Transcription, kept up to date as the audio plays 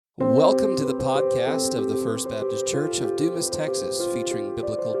Welcome to the podcast of the First Baptist Church of Dumas, Texas, featuring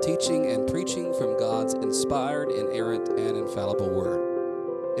biblical teaching and preaching from God's inspired, inerrant, and infallible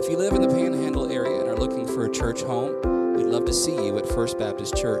Word. If you live in the Panhandle area and are looking for a church home, we'd love to see you at First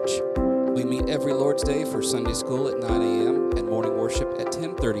Baptist Church. We meet every Lord's Day for Sunday school at 9 a.m. and morning worship at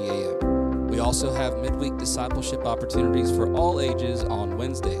 10:30 a.m. We also have midweek discipleship opportunities for all ages on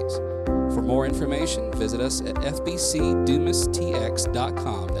Wednesdays. For more information, visit us at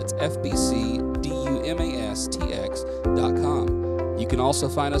fbcdumastx.com. That's fbcdumastx.com. You can also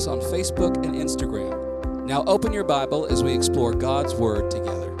find us on Facebook and Instagram. Now open your Bible as we explore God's Word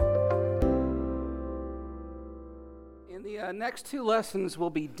together. In the next two lessons, we'll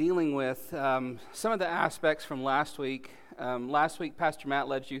be dealing with some of the aspects from last week. Last week, Pastor Matt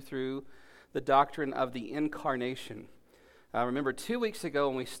led you through the doctrine of the incarnation. Remember, 2 weeks ago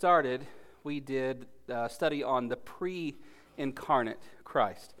when we started, we did a study on the pre-incarnate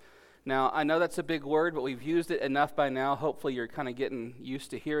Christ. Now, I know that's a big word, but we've used it enough by now. Hopefully, you're kind of getting used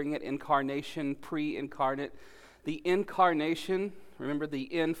to hearing it. Incarnation, pre-incarnate. The incarnation, remember the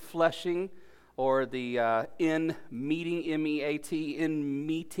in-fleshing, or the in-meeting, M-E-A-T,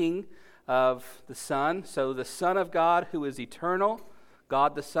 in-meeting of the Son. So the Son of God who is eternal,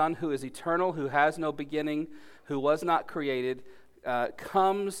 God the Son who is eternal, who has no beginning, who was not created,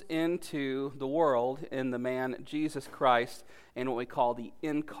 comes into the world in the man Jesus Christ in what we call the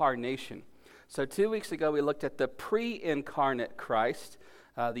incarnation. So 2 weeks ago we looked at the pre-incarnate Christ,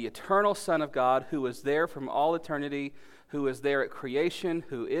 the eternal Son of God who was there from all eternity, who was there at creation,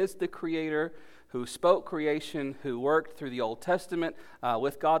 who is the Creator, who spoke creation, who worked through the Old Testament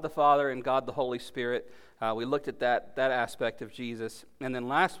with God the Father and God the Holy Spirit. We looked at that aspect of Jesus. And then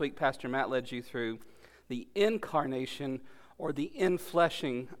last week Pastor Matt led you through the incarnation, or the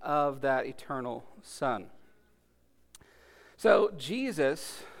infleshing of that eternal Son. So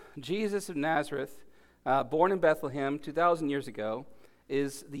Jesus of Nazareth, born in Bethlehem 2,000 years ago,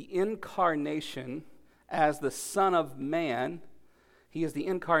 is the incarnation as the Son of Man. He is the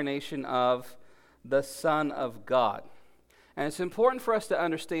incarnation of the Son of God. And it's important for us to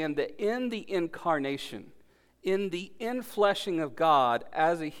understand that in the incarnation, in the infleshing of God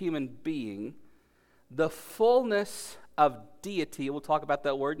as a human being, the fullness of deity, we'll talk about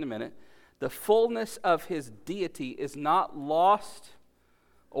that word in a minute, the fullness of his deity is not lost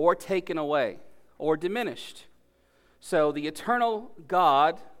or taken away or diminished. So the eternal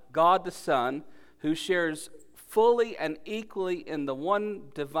God, God the Son, who shares fully and equally in the one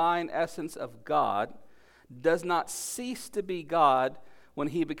divine essence of God, does not cease to be God when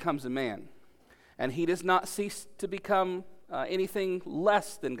he becomes a man. And he does not cease to become anything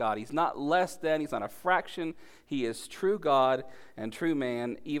less than God. He's not less than, he's not a fraction. He is true God and true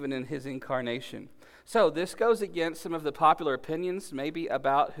man, even in his incarnation. So this goes against some of the popular opinions maybe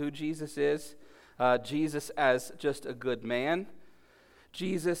about who Jesus is. Jesus as just a good man.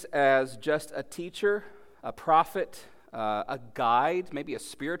 Jesus as just a teacher, a prophet, a guide, maybe a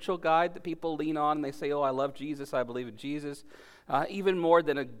spiritual guide that people lean on and they say, oh, I love Jesus, I believe in Jesus. Even more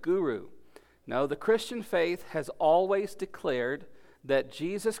than a guru. No, the Christian faith has always declared that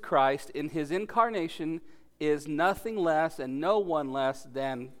Jesus Christ in his incarnation is nothing less and no one less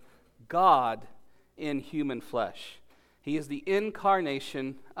than God in human flesh. He is the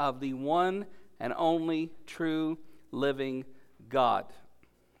incarnation of the one and only true living God.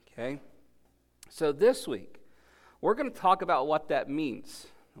 Okay? So this week, we're going to talk about what that means.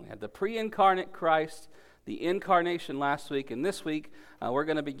 We had the pre-incarnate Christ, the incarnation last week, and this week we're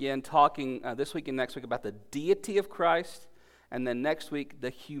going to begin talking this week and next week about the deity of Christ, and then next week the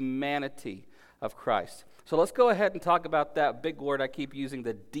humanity of Christ. So let's go ahead and talk about that big word I keep using,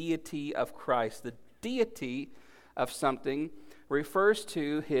 the deity of Christ. The deity of something refers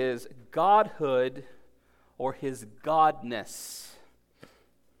to his godhood or his godness.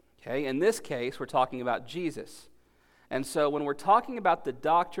 Okay, in this case we're talking about Jesus. And so when we're talking about the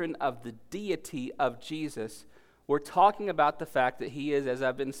doctrine of the deity of Jesus, we're talking about the fact that he is, as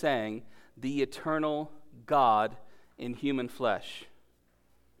I've been saying, the eternal God in human flesh.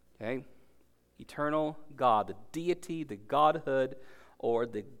 Okay? Eternal God, the deity, the godhood, or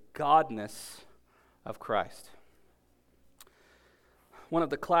the godness of Christ. One of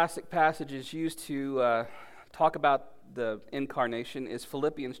the classic passages used to talk about the incarnation is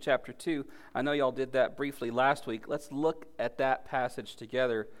Philippians chapter 2. I know y'all did that briefly last week. Let's look at that passage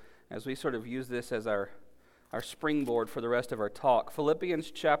together as we sort of use this as our springboard for the rest of our talk.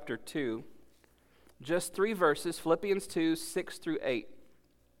 Philippians chapter 2, just 3 verses, Philippians 2, 6 through 8.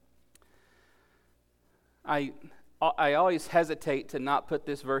 I always hesitate to not put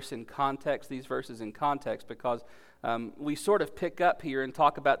this verse in context, these verses in context, because We sort of pick up here and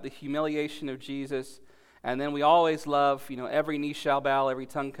talk about the humiliation of Jesus, and then we always love, every knee shall bow, every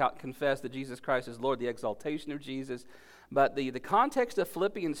tongue confess that Jesus Christ is Lord, the exaltation of Jesus. But the context of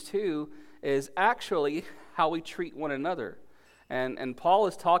Philippians 2 is actually how we treat one another. And Paul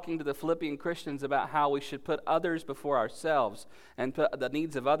is talking to the Philippian Christians about how we should put others before ourselves and put the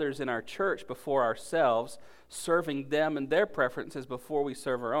needs of others in our church before ourselves, serving them and their preferences before we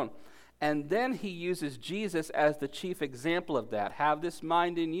serve our own. And then he uses Jesus as the chief example of that. Have this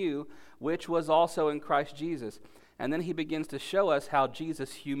mind in you, which was also in Christ Jesus. And then he begins to show us how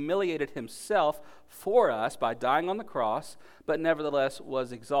Jesus humiliated himself for us by dying on the cross, but nevertheless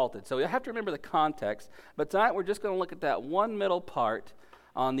was exalted. So you have to remember the context. But tonight we're just going to look at that one middle part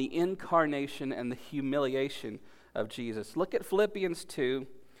on the incarnation and the humiliation of Jesus. Look at Philippians 2.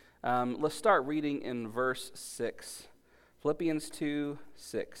 Let's start reading in verse 6. Philippians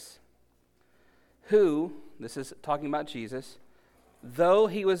 2:6. Who, this is talking about Jesus, though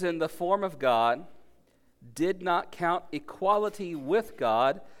he was in the form of God, did not count equality with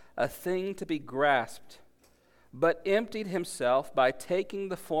God a thing to be grasped, but emptied himself by taking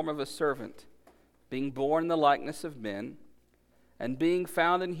the form of a servant, being born in the likeness of men, and being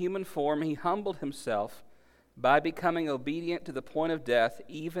found in human form, he humbled himself by becoming obedient to the point of death,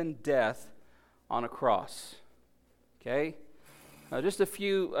 even death on a cross. Okay? Just a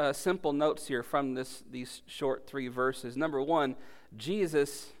few simple notes here from these short 3 verses. Number 1,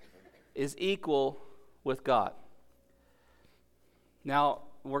 Jesus is equal with God. Now,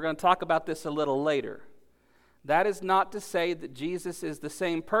 we're going to talk about this a little later. That is not to say that Jesus is the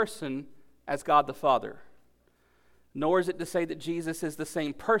same person as God the Father, nor is it to say that Jesus is the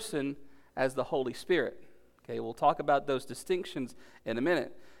same person as the Holy Spirit. Okay, we'll talk about those distinctions in a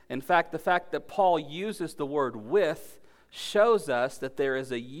minute. In fact, the fact that Paul uses the word with shows us that there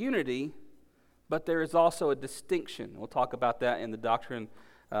is a unity, but there is also a distinction. We'll talk about that in the doctrine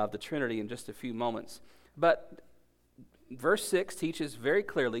of the Trinity in just a few moments. But verse 6 teaches very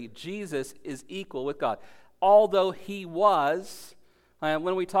clearly Jesus is equal with God. Although he was, when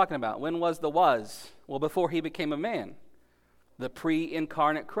are we talking about? When was the was? Well, before he became a man. The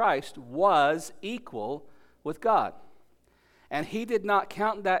pre-incarnate Christ was equal with God. And he did not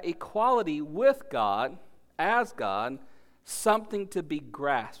count that equality with God, as God, something to be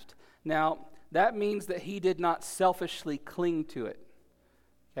grasped. Now, that means that he did not selfishly cling to it.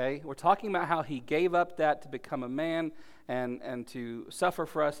 Okay? We're talking about how he gave up that to become a man and to suffer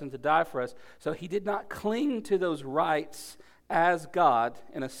for us and to die for us. So he did not cling to those rights as God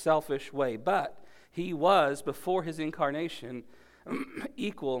in a selfish way, but he was, before his incarnation,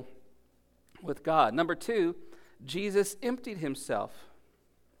 equal with God. Number 2, Jesus emptied himself.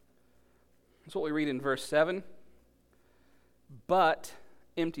 That's what we read in verse 7. But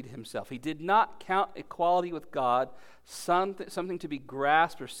emptied himself. He did not count equality with God something to be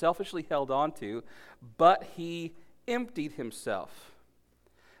grasped or selfishly held on to, but he emptied himself.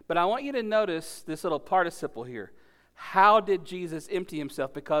 But I want you to notice this little participle here. How did Jesus empty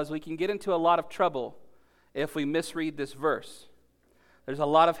himself? Because we can get into a lot of trouble if we misread this verse. There's a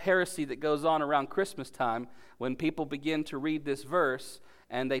lot of heresy that goes on around Christmas time when people begin to read this verse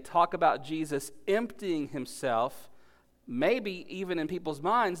and they talk about Jesus emptying himself, maybe even in people's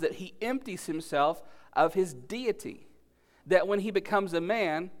minds that he empties himself of his deity, that when he becomes a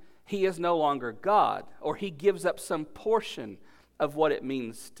man, he is no longer God, or he gives up some portion of what it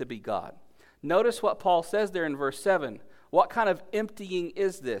means to be God. Notice what Paul says there in verse 7. What kind of emptying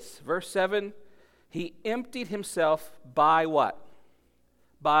is this? Verse 7, he emptied himself by what?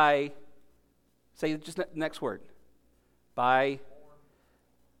 By, say just the next word. By,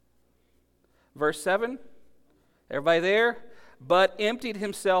 verse 7, everybody there? But emptied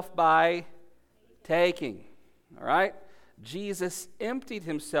himself by taking. All right? Jesus emptied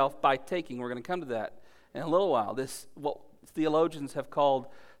himself by taking. We're going to come to that in a little while. This, what theologians have called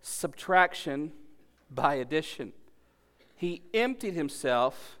subtraction by addition. He emptied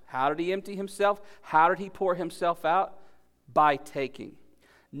himself. How did he empty himself? How did he pour himself out? By taking.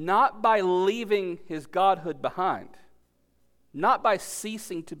 Not by leaving his godhood behind. Not by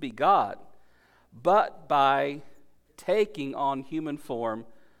ceasing to be God, but by taking on human form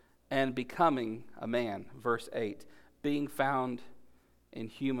and becoming a man. Verse 8, being found in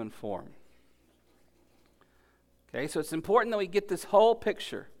human form. Okay, so it's important that we get this whole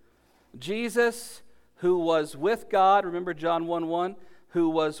picture. Jesus, who was with God, remember John 1:1, who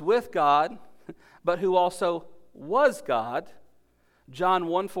was with God, but who also was God. John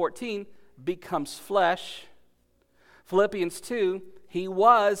 1:14 becomes flesh. Philippians 2, he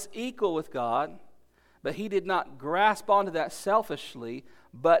was equal with God, but he did not grasp onto that selfishly,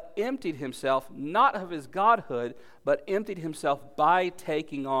 but emptied himself, not of his godhood, but emptied himself by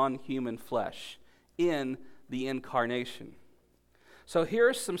taking on human flesh in the incarnation. So here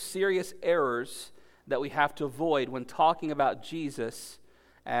are some serious errors that we have to avoid when talking about Jesus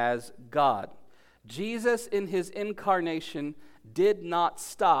as God. Jesus in his incarnation did not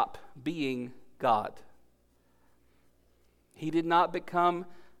stop being God. He did not become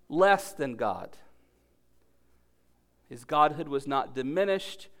less than God. His godhood was not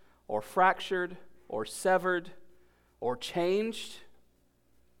diminished or fractured or severed or changed.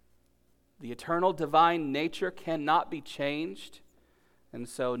 The eternal divine nature cannot be changed, and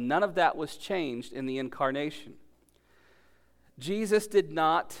so none of that was changed in the incarnation. Jesus did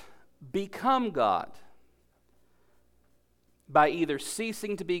not become God by either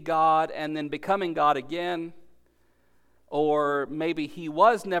ceasing to be God and then becoming God again, or maybe he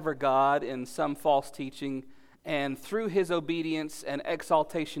was never God in some false teaching and through his obedience and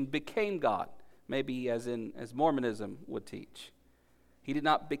exaltation became God, maybe as Mormonism would teach. He did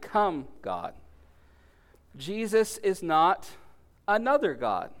not become God. Jesus is not another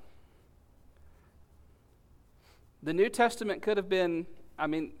God. The New Testament could have been,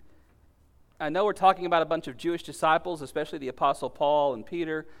 I know we're talking about a bunch of Jewish disciples, especially the Apostle Paul and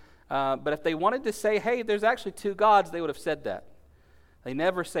Peter, but if they wanted to say, hey, there's actually two gods, they would have said that. They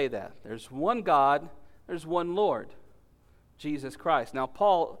never say that. There's one God, there's one Lord, Jesus Christ. Now,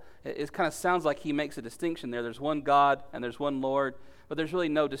 Paul, it kind of sounds like he makes a distinction there. There's one God and there's one Lord, but there's really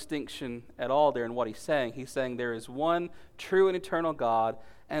no distinction at all there in what he's saying. He's saying there is one true and eternal God,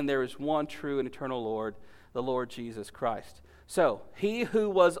 and there is one true and eternal Lord, the Lord Jesus Christ. So, he who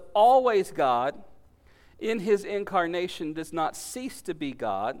was always God in his incarnation does not cease to be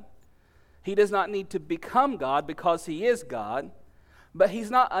God. He does not need to become God because he is God, but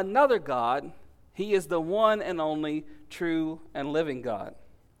he's not another God. He is the one and only true and living God.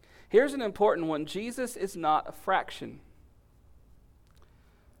 Here's an important one. Jesus is not a fraction.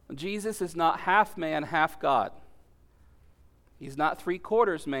 Jesus is not half man, half God. He's not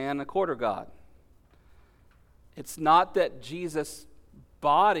 3/4 man, 1/4 God. It's not that Jesus'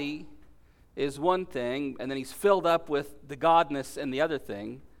 body is one thing and then he's filled up with the godness and the other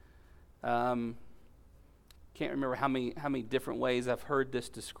thing. Can't remember how many different ways I've heard this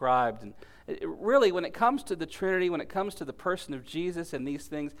described. And really, when it comes to the Trinity, when it comes to the person of Jesus and these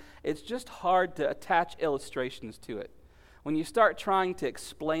things, it's just hard to attach illustrations to it. When you start trying to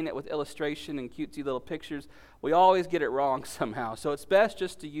explain it with illustration and cutesy little pictures, we always get it wrong somehow. So it's best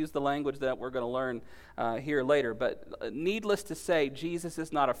just to use the language that we're going to learn here later. But needless to say, Jesus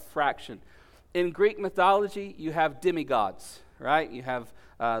is not a fraction. In Greek mythology, you have demigods, right? You have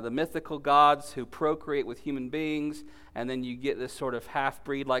the mythical gods who procreate with human beings, and then you get this sort of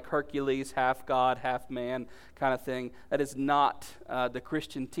half-breed like Hercules, half God, half man kind of thing. That is not the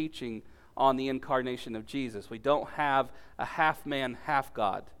Christian teaching on the incarnation of Jesus. We don't have a half man, half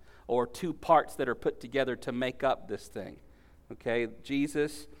God, or two parts that are put together to make up this thing. Okay,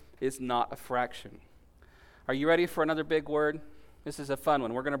 Jesus is not a fraction. Are you ready for another big word? This is a fun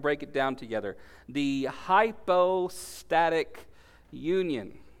one. We're going to break it down together. The hypostatic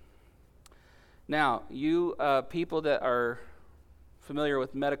union. Now, you people that are familiar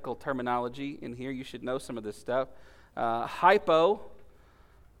with medical terminology in here, you should know some of this stuff. Hypo,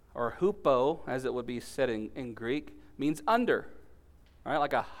 or hupo, as it would be said in Greek, means under, right?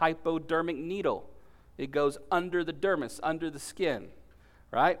 Like a hypodermic needle. It goes under the dermis, under the skin,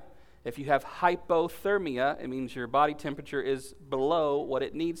 right? If you have hypothermia, it means your body temperature is below what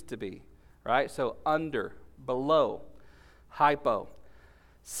it needs to be, right? So under, below, hypo.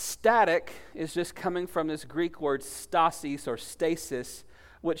 Static is just coming from this Greek word stasis or stasis,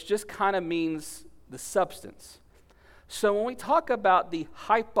 which just kind of means the substance. So when we talk about the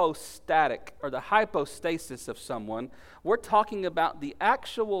hypostatic or the hypostasis of someone, we're talking about the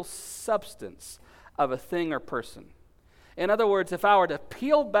actual substance of a thing or person. In other words, if I were to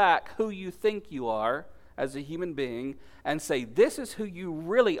peel back who you think you are as a human being and say, this is who you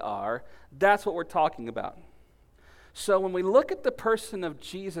really are, that's what we're talking about. So when we look at the person of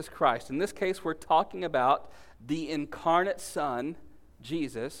Jesus Christ, in this case we're talking about the incarnate Son,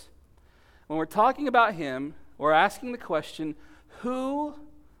 Jesus. When we're talking about him, we're asking the question, who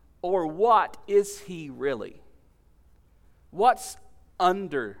or what is he really? What's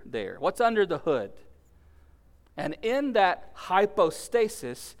under there? What's under the hood? And in that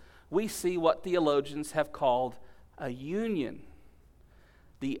hypostasis, we see what theologians have called a union.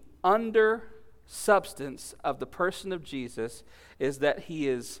 The under substance of the person of Jesus is that he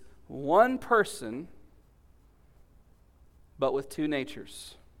is one person, but with two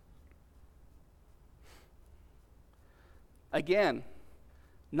natures. Again,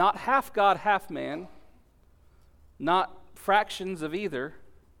 Not half God, half man, not fractions of either,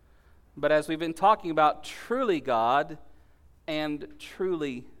 but as we've been talking about, truly God and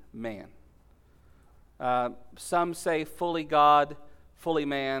truly man. Some say fully God, fully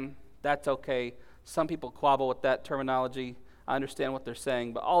man. That's okay. Some people quabble with that terminology. I understand what they're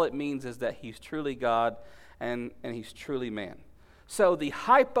saying, but all it means is that he's truly God and he's truly man. So the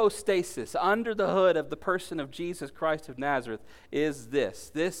hypostasis under the hood of the person of Jesus Christ of Nazareth is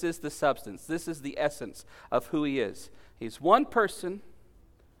this. This is the substance. This is the essence of who he is. He's one person,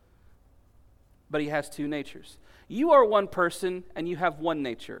 but he has two natures. You are one person and you have one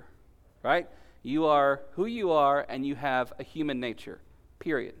nature, right? You are who you are and you have a human nature,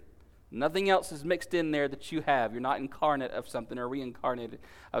 period. Nothing else is mixed in there that you have. You're not incarnate of something or reincarnated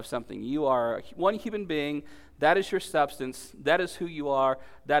of something. You are one human being. That is your substance. That is who you are.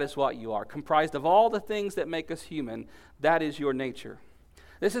 That is what you are. Comprised of all the things that make us human, that is your nature.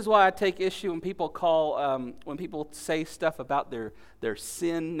 This is why I take issue when people say stuff about their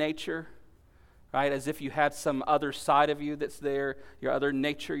sin nature, right? As if you had some other side of you that's there, your other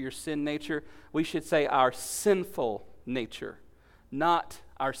nature, your sin nature. We should say our sinful nature, not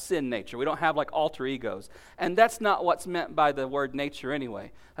our sin nature. We don't have like alter egos. And that's not what's meant by the word nature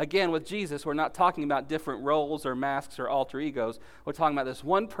anyway. Again, with Jesus, we're not talking about different roles or masks or alter egos. We're talking about this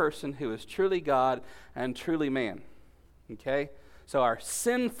one person who is truly God and truly man. Okay? So our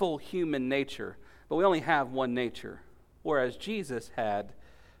sinful human nature, but we only have one nature, whereas Jesus had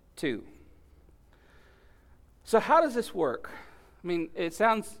two. So how does this work? I mean, it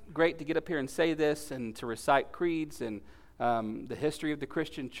sounds great to get up here and say this and to recite creeds and the history of the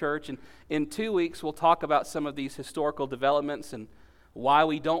Christian church. And in 2 weeks, we'll talk about some of these historical developments and why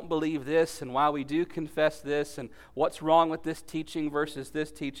we don't believe this and why we do confess this and what's wrong with this teaching versus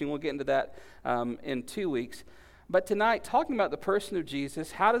this teaching. We'll get into that in 2 weeks. But tonight, talking about the person of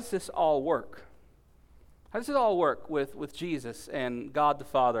Jesus, how does this all work? How does it all work with Jesus and God the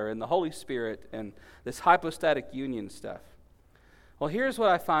Father and the Holy Spirit and this hypostatic union stuff? Well, here's what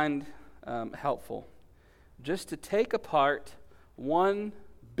I find helpful. Just to take apart one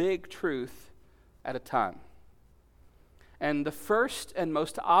big truth at a time. And the first and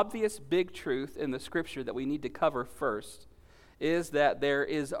most obvious big truth in the Scripture that we need to cover first is that there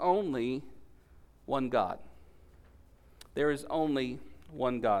is only one God. There is only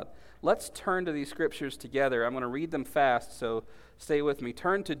one God. Let's turn to these Scriptures together. I'm going to read them fast, so stay with me.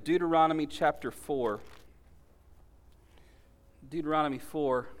 Turn to Deuteronomy chapter 4. Deuteronomy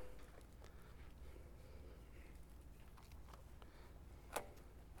 4.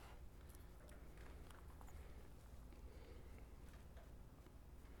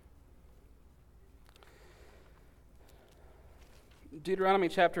 Deuteronomy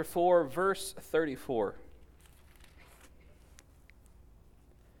chapter 4, verse 34.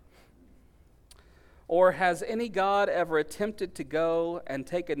 Or has any God ever attempted to go and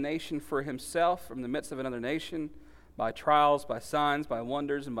take a nation for himself from the midst of another nation, by trials, by signs, by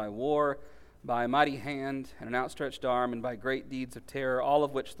wonders, and by war, by a mighty hand and an outstretched arm, and by great deeds of terror, all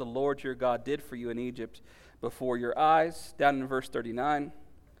of which the Lord your God did for you in Egypt before your eyes? Down in verse 39.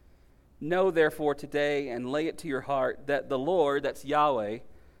 Know therefore today and lay it to your heart that the Lord, that's Yahweh,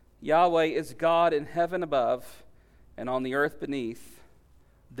 Yahweh is God in heaven above and on the earth beneath.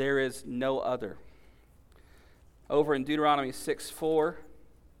 There is no other. Over in Deuteronomy 6:4,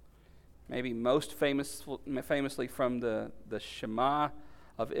 maybe most famously from the Shema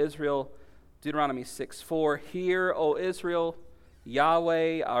of Israel, Deuteronomy 6:4, Hear, O Israel,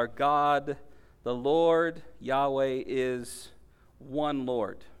 Yahweh our God, the Lord, Yahweh is one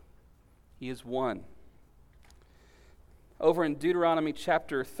Lord. He is one. Over in Deuteronomy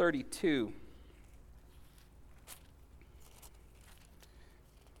chapter 32,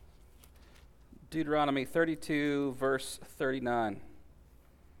 Deuteronomy 32, verse 39.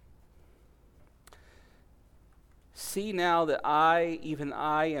 See now that I, even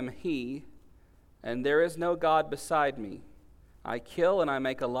I, am He, and there is no God beside me. I kill and I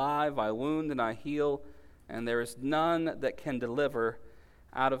make alive, I wound and I heal, and there is none that can deliver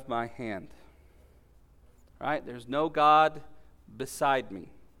out of my hand. Right? There's no God beside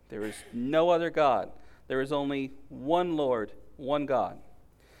me. There is no other God. There is only one Lord, one God.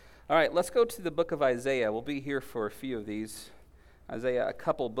 All right, let's go to the book of Isaiah. We'll be here for a few of these. Isaiah, a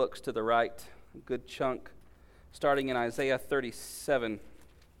couple books to the right, a good chunk, starting in Isaiah 37.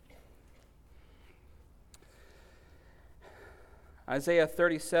 Isaiah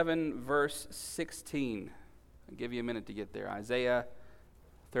 37, verse 16. I'll give you a minute to get there. Isaiah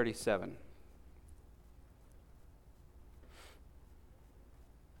 37.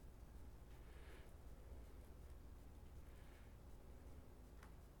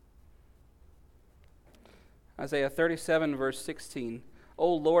 Isaiah 37, verse 16.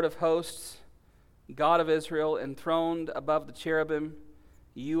 O Lord of hosts, God of Israel, enthroned above the cherubim,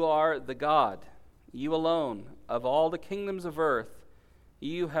 you are the God, you alone, of all the kingdoms of earth,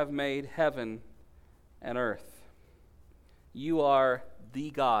 you have made heaven and earth. You are the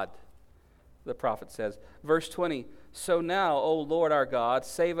God, the prophet says. Verse 20, so now, O Lord our God,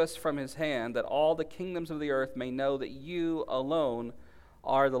 save us from his hand, that all the kingdoms of the earth may know that you alone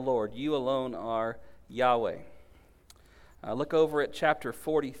are the Lord. You alone are Yahweh. Look over at chapter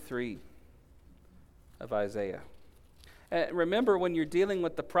 43 of Isaiah. Remember, when you're dealing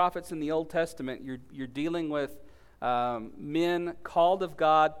with the prophets in the Old Testament, you're dealing with men called of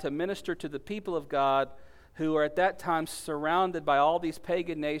God to minister to the people of God who are at that time surrounded by all these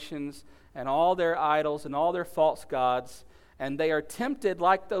pagan nations and all their idols and all their false gods, and they are tempted,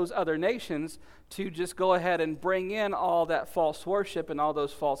 like those other nations, to just go ahead and bring in all that false worship and all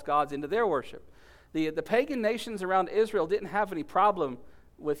those false gods into their worship. The pagan nations around Israel didn't have any problem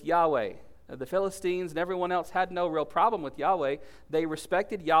with Yahweh. The Philistines and everyone else had no real problem with Yahweh. They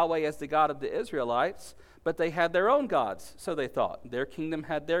respected Yahweh as the God of the Israelites, but they had their own gods, so they thought. Their kingdom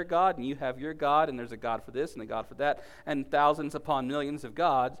had their God, and you have your God, and there's a God for this and a God for that, and thousands upon millions of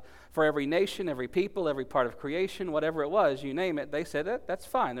gods for every nation, every people, every part of creation, whatever it was, you name it. They said, that's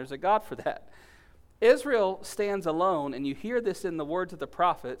fine, there's a God for that. Israel stands alone, and you hear this in the words of the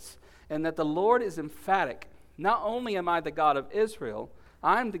prophets, and that the Lord is emphatic. Not only am I the God of Israel,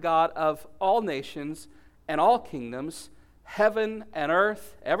 I'm the God of all nations and all kingdoms, heaven and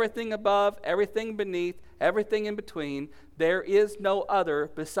earth, everything above, everything beneath, everything in between. There is no other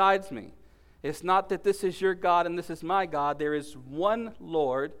besides me. It's not that this is your God and this is my God. There is one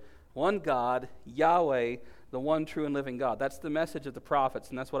Lord, one God, Yahweh, the one true and living God. That's the message of the prophets,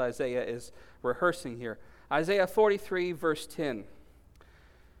 and that's what Isaiah is rehearsing here. Isaiah 43, verse 10.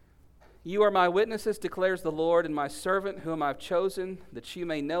 You are my witnesses, declares the Lord, and my servant whom I've chosen, that you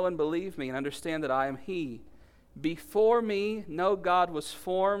may know and believe me and understand that I am he. Before me no God was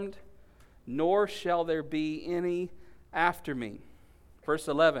formed, nor shall there be any after me. Verse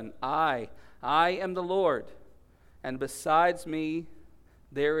 11, I am the Lord, and besides me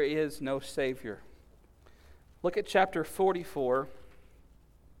there is no Savior. Look at chapter 44,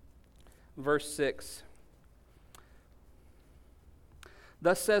 verse 6.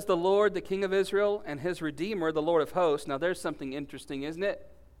 Thus says the Lord, the King of Israel, and his Redeemer, the Lord of hosts. Now there's something interesting, isn't it?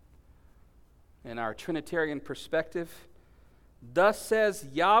 In our Trinitarian perspective. Thus says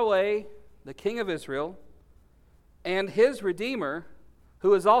Yahweh, the King of Israel, and his Redeemer,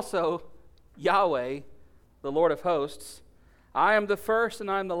 who is also Yahweh, the Lord of hosts. I am the first and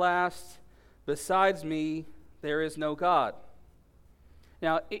I am the last. Besides me, there is no God.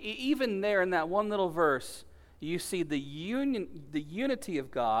 Now, even there in that one little verse, you see the unity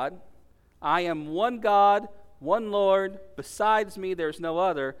of God. I am one God, one Lord. Besides me, there's no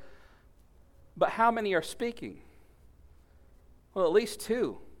other. But how many are speaking? Well, at least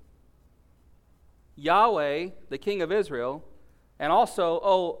two. Yahweh, the King of Israel, and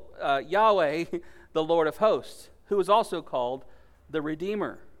also, Yahweh, the Lord of hosts, who is also called the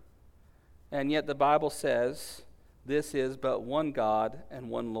Redeemer. And yet the Bible says this is but one God and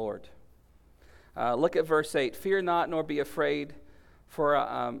one Lord. Look at verse 8. Fear not, nor be afraid, for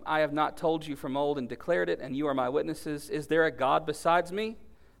I have not told you from old and declared it, and you are my witnesses. Is there a God besides me?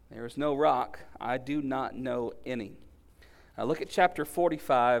 There is no rock. I do not know any. Look at chapter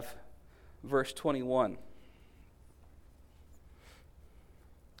 45, verse 21.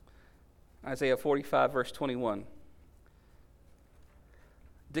 Isaiah 45, verse 21.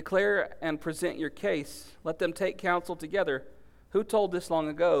 Declare and present your case. Let them take counsel together. Who told this long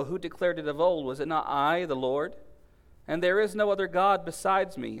ago? Who declared it of old? Was it not I, the Lord? And there is no other God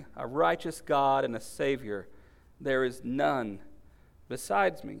besides me, a righteous God and a Savior. There is none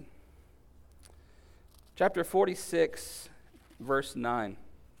besides me. Chapter 46, verse 9.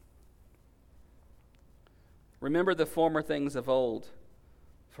 Remember the former things of old,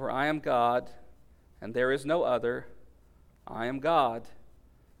 for I am God, and there is no other. I am God,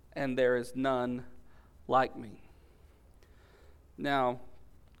 and there is none like me. Now,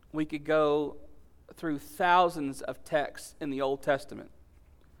 we could go through thousands of texts in the Old Testament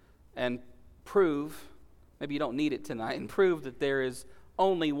and prove, maybe you don't need it tonight, and prove that there is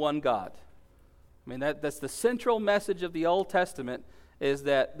only one God. I mean, that's the central message of the Old Testament, is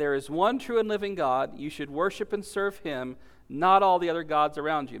that there is one true and living God. You should worship and serve him, not all the other gods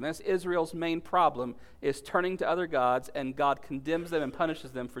around you. And that's Israel's main problem, is turning to other gods, and God condemns them and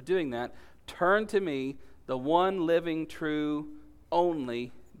punishes them for doing that. Turn to me, the one living, true,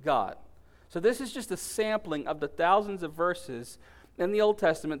 only God. So this is just a sampling of the thousands of verses in the Old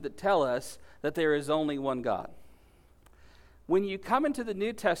Testament that tell us that there is only one God. When you come into the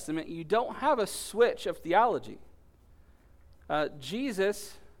New Testament, you don't have a switch of theology.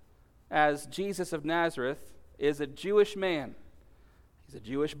 Jesus, as Jesus of Nazareth, is a Jewish man. He's a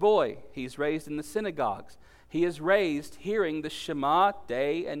Jewish boy. He's raised in the synagogues. He is raised hearing the Shema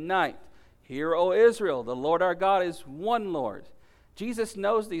day and night. Hear, O Israel, the Lord our God is one Lord. Jesus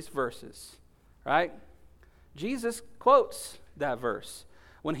knows these verses, right? Jesus quotes that verse.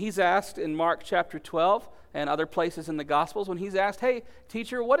 When he's asked in Mark chapter 12 and other places in the Gospels, when he's asked, hey,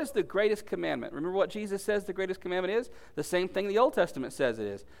 teacher, what is the greatest commandment? Remember what Jesus says the greatest commandment is? The same thing the Old Testament says it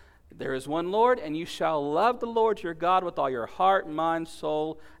is. There is one Lord, and you shall love the Lord your God with all your heart, mind,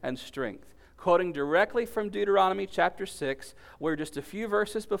 soul, and strength. Quoting directly from Deuteronomy chapter 6, where just a few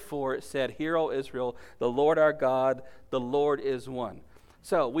verses before it said, Hear, O Israel, the Lord our God, the Lord is one.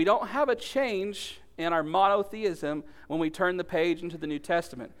 So we don't have a change in our monotheism when we turn the page into the New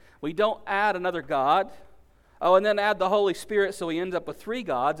Testament. We don't add another God, and then add the Holy Spirit so we end up with three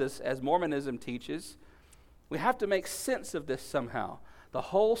gods, as Mormonism teaches. We have to make sense of this somehow. The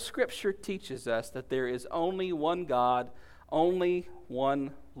whole Scripture teaches us that there is only one God, only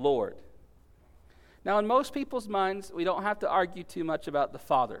one Lord. Now, in most people's minds, we don't have to argue too much about the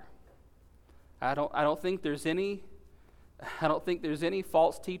Father. I don't think there's any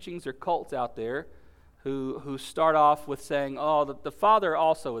false teachings or cults out there who start off with saying, the Father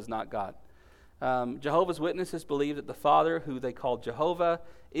also is not God. Jehovah's Witnesses believe that the Father, who they call Jehovah,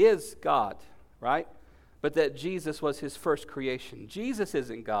 is God, right? But that Jesus was his first creation. Jesus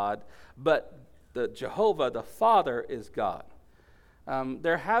isn't God, but the Jehovah, the Father, is God.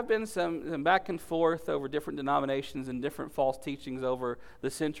 There have been some back and forth over different denominations and different false teachings over the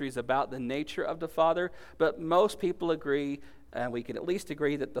centuries about the nature of the Father, but most people agree, and we can at least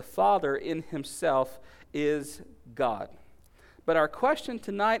agree, that the Father in himself is God. But our question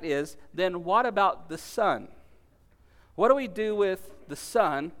tonight is, then what about the Son? What do we do with the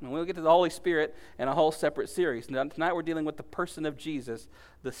Son? And we'll get to the Holy Spirit in a whole separate series. Now, tonight we're dealing with the person of Jesus,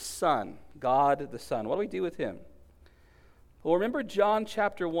 the Son, God the Son. What do we do with him? Well, remember John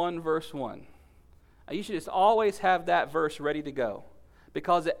chapter 1, verse 1. You should just always have that verse ready to go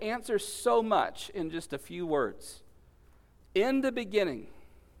because it answers so much in just a few words. In the beginning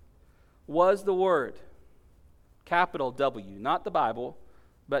was the Word, capital W, not the Bible,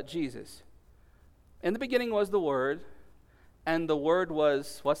 but Jesus. In the beginning was the Word, and the Word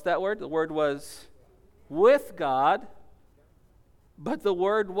was, what's that word? The Word was with God, but the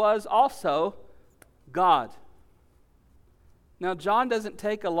Word was also God. Now, John doesn't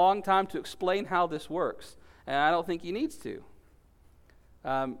take a long time to explain how this works, and I don't think he needs to.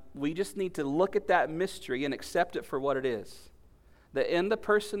 We just need to look at that mystery and accept it for what it is. That in the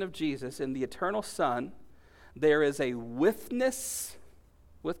person of Jesus, in the eternal Son, there is a withness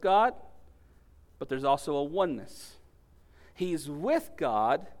with God, but there's also a oneness. He's with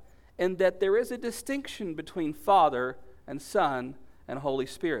God in that there is a distinction between Father and Son and Holy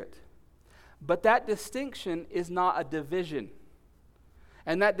Spirit. But that distinction is not a division.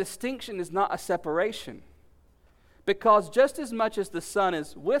 And that distinction is not a separation. Because just as much as the Son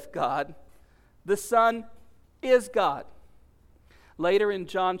is with God, the Son is God. Later in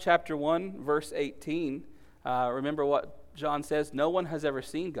John chapter 1, verse 18, remember what John says, no one has ever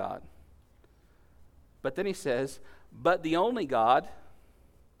seen God. But then he says, but the only God,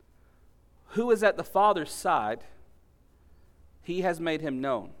 who is at the Father's side, he has made him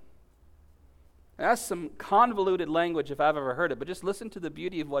known. That's some convoluted language if I've ever heard it, but just listen to the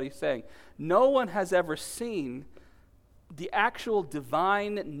beauty of what he's saying. No one has ever seen the actual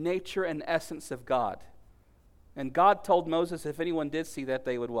divine nature and essence of God. And God told Moses if anyone did see that,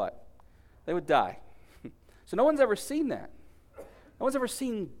 they would what? They would die. So no one's ever seen that. No one's ever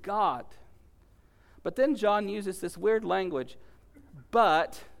seen God. But then John uses this weird language,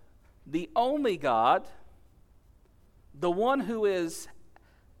 but the only God, the one who is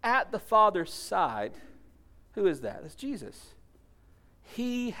at the Father's side, who is that? It's Jesus.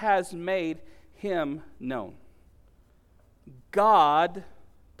 He has made him known. God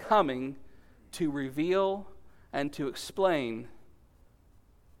coming to reveal and to explain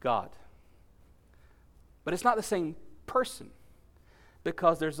God. But it's not the same person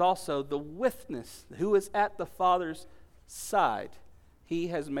because there's also the witness who is at the Father's side. He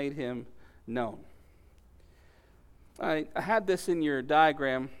has made him known. I had this in your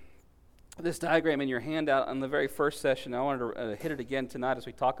diagram, this diagram in your handout on the very first session. I wanted to hit it again tonight as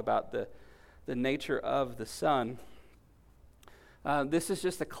we talk about the nature of the Son. This is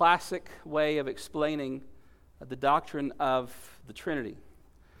just a classic way of explaining the doctrine of the Trinity.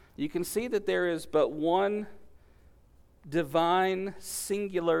 You can see that there is but one divine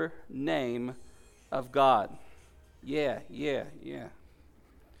singular name of God. Yeah.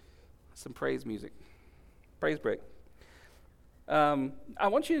 Some praise music. Praise break. I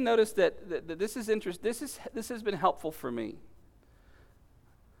want you to notice that this is this has been helpful for me.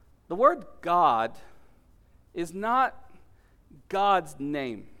 The word God is not God's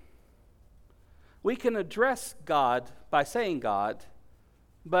name. We can address God by saying God,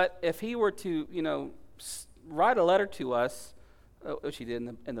 but if he were to, write a letter to us, which he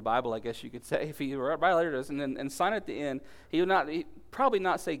did in the Bible, I guess you could say, if he were to write a letter to us and sign at the end, he'd probably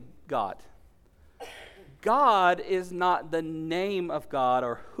not say God. God is not the name of God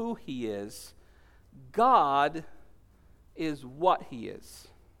or who he is. God is what he is.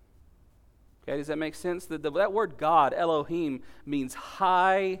 Okay, does that make sense? That word God, Elohim, means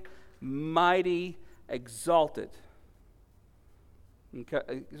high, mighty, exalted.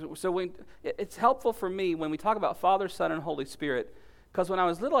 Okay, so it's helpful for me when we talk about Father, Son, and Holy Spirit, because when I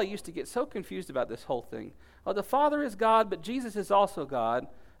was little, I used to get so confused about this whole thing. Oh, the Father is God, but Jesus is also God,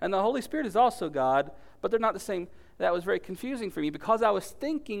 and the Holy Spirit is also God, but they're not the same. That was very confusing for me because I was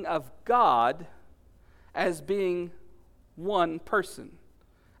thinking of God as being one person.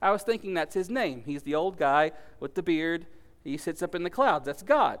 I was thinking that's his name. He's the old guy with the beard. He sits up in the clouds. That's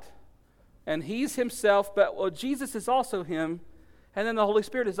God. And he's himself, but Jesus is also him, and then the Holy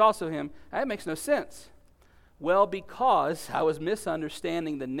Spirit is also him. That makes no sense. Well, because I was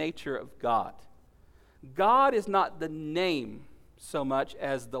misunderstanding the nature of God. God is not the name so much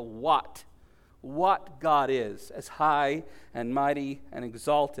as the what God is, as high and mighty and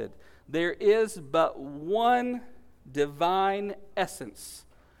exalted. There is but one divine essence,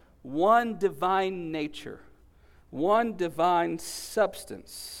 one divine nature, one divine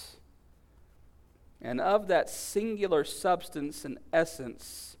substance. And of that singular substance and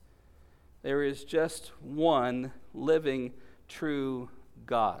essence, there is just one living, true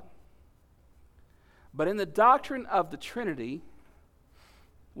God. But in the doctrine of the Trinity,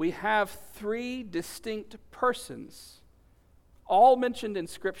 we have three distinct persons, all mentioned in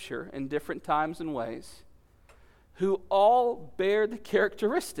Scripture in different times and ways, who all bear the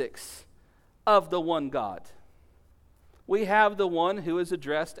characteristics of the one God. We have the one who is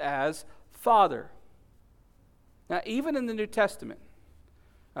addressed as Father. Now, even in the New Testament,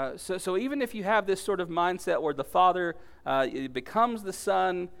 so even if you have this sort of mindset where the Father becomes the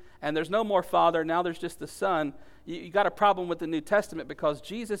Son, and there's no more Father, now there's just the Son, you got a problem with the New Testament because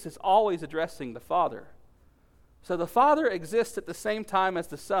Jesus is always addressing the Father. So the Father exists at the same time as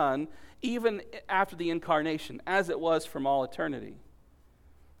the Son, even after the incarnation, as it was from all eternity.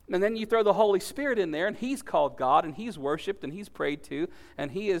 And then you throw the Holy Spirit in there, and he's called God, and he's worshipped, and he's prayed to,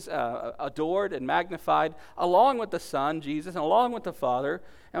 and he is adored and magnified, along with the Son, Jesus, and along with the Father.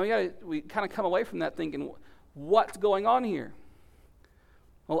 And we kind of come away from that thinking, what's going on here?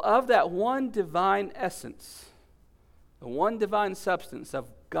 Well, of that one divine essence, the one divine substance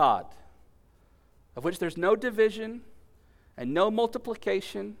of God, of which there's no division, and no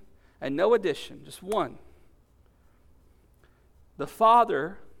multiplication, and no addition, just one. The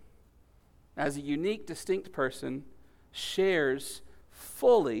Father, as a unique, distinct person, shares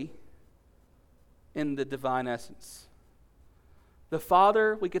fully in the divine essence. The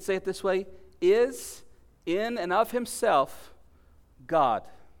Father, we could say it this way, is in and of himself God.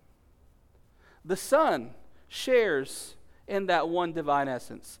 The Son shares in that one divine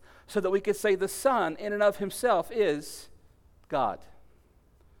essence, so that we could say the Son in and of himself is God.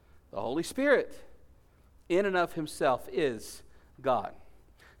 The Holy Spirit in and of himself is God.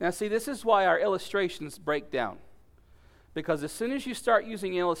 Now see, this is why our illustrations break down. Because as soon as you start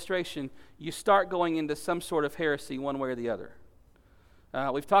using illustration, you start going into some sort of heresy one way or the other.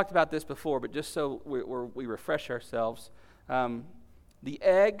 We've talked about this before, but just so we refresh ourselves, the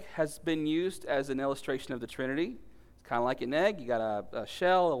egg has been used as an illustration of the Trinity. It's kind of like an egg. You got a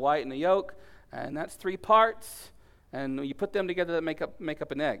shell, a white, and a yolk, and that's three parts. And you put them together that make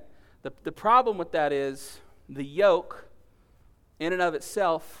up an egg. The problem with that is the yolk, in and of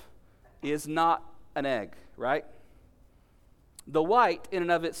itself, is not an egg, right? The white, in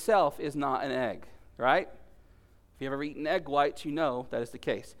and of itself, is not an egg, right? If you've ever eaten egg whites, you know that is the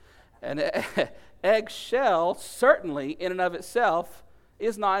case. An egg shell, certainly, in and of itself,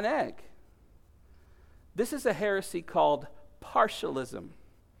 is not an egg. This is a heresy called partialism,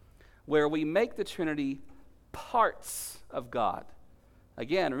 where we make the Trinity parts of God.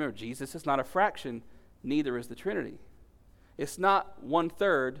 Again, remember, Jesus is not a fraction, neither is the Trinity. It's not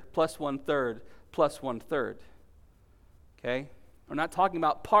 1/3 plus 1/3 plus 1/3. Okay? We're not talking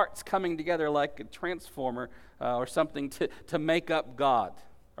about parts coming together like a transformer or something to make up God,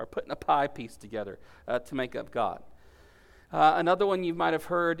 or putting a pie piece together to make up God. Another one you might have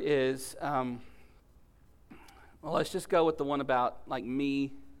heard is, well, let's just go with the one about like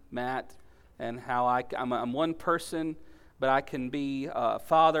me, Matt, and how I'm one person, but I can be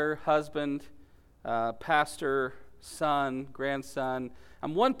father, husband, pastor, son, grandson.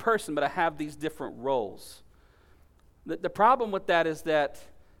 I'm one person, but I have these different roles. The problem with that is that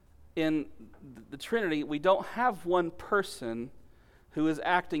in the Trinity, we don't have one person who is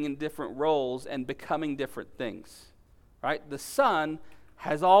acting in different roles and becoming different things. Right? The Son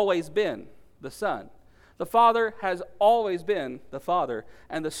has always been the Son. The Father has always been the Father,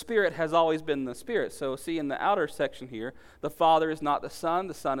 and the Spirit has always been the Spirit. So see in the outer section here, the Father is not the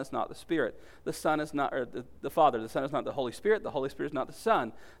Son is not the Spirit. The Son is not, or the Father, the Son is not the Holy Spirit is not the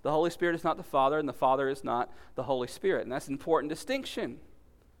Son. The Holy Spirit is not the Father, and the Father is not the Holy Spirit. And that's an important distinction.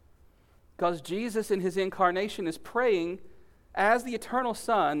 Because Jesus in his incarnation is praying as the eternal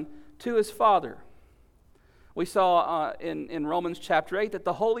Son to his Father. We saw in Romans chapter 8 that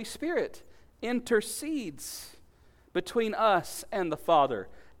the Holy Spirit intercedes between us and the Father,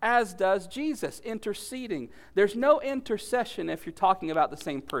 as does Jesus interceding. There's no intercession if you're talking about the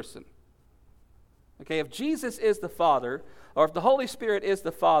same person. Okay, if Jesus is the Father, or if the Holy Spirit is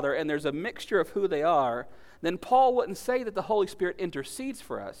the Father, and there's a mixture of who they are, then Paul wouldn't say that the Holy Spirit intercedes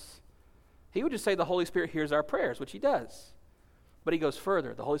for us. He would just say the Holy Spirit hears our prayers, which he does. But he goes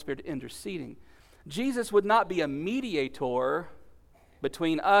further, the Holy Spirit interceding. Jesus would not be a mediator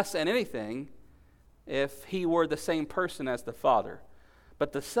between us and anything if he were the same person as the Father.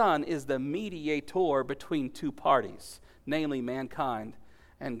 But the Son is the mediator between two parties, namely mankind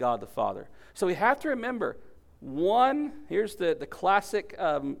and God the Father. So we have to remember, here's the classic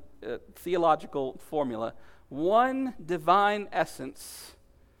theological formula, one divine essence,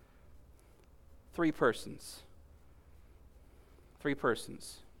 three persons. Three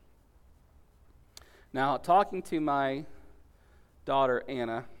persons. Now, talking to my daughter,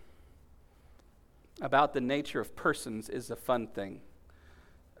 Anna, about the nature of persons is a fun thing.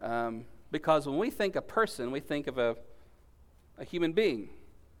 Because when we think of person, we think of a human being,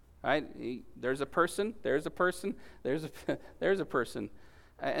 right? There's a person, there's a person, there's a person.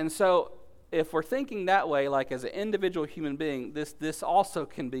 And so, if we're thinking that way, like as an individual human being, this also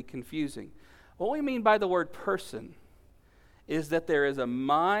can be confusing. What we mean by the word person is that there is a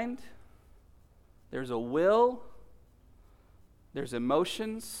mind, there's a will, there's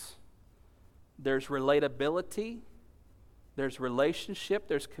emotions, there's relatability, there's relationship,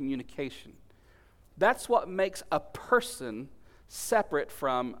 there's communication. That's what makes a person separate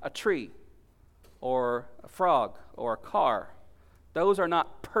from a tree or a frog or a car. Those are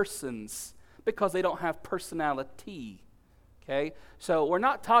not persons because they don't have personality. Okay? So we're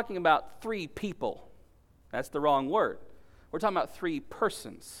not talking about three people. That's the wrong word. We're talking about three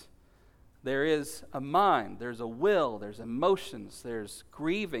persons. There is a mind, there's a will, there's emotions, there's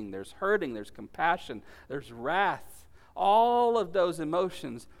grieving, there's hurting, there's compassion, there's wrath. All of those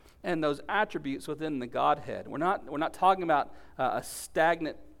emotions and those attributes within the Godhead. We're not talking about a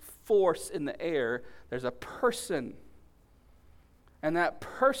stagnant force in the air. There's a person. And that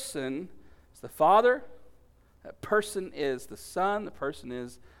person is the Father, that person is the Son, the person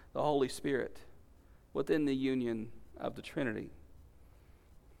is the Holy Spirit within the union of the Trinity.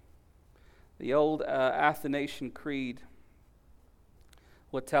 The old Athanasian Creed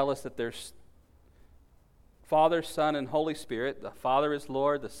would tell us that there's Father, Son, and Holy Spirit. The Father is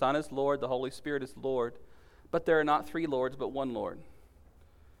Lord, the Son is Lord, the Holy Spirit is Lord. But there are not three Lords, but one Lord.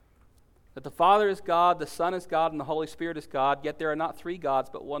 That the Father is God, the Son is God, and the Holy Spirit is God, yet there are not three gods,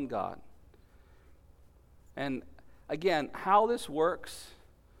 but one God. And again, how this works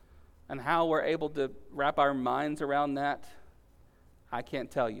and how we're able to wrap our minds around that, I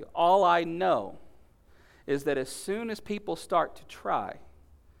can't tell you. All I know is that as soon as people start to try,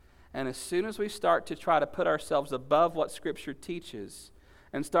 and as soon as we start to try to put ourselves above what Scripture teaches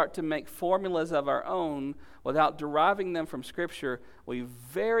and start to make formulas of our own without deriving them from Scripture, we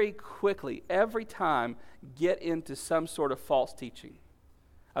very quickly, every time, get into some sort of false teaching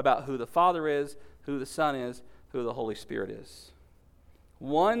about who the Father is, who the Son is, who the Holy Spirit is.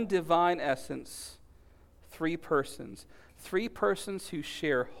 One divine essence, three persons. Three persons who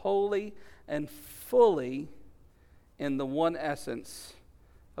share wholly and fully in the one essence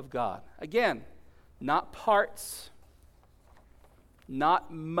of God. Again, not parts,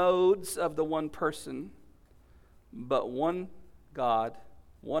 not modes of the one person, but one God,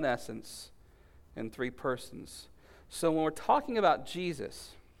 one essence, and three persons. So when we're talking about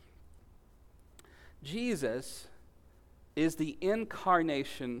Jesus, Jesus is the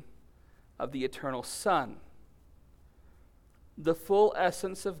incarnation of the eternal Son, the full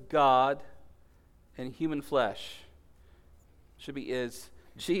essence of God in human flesh. Should be is.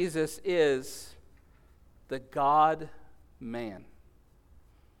 Jesus is the God-man.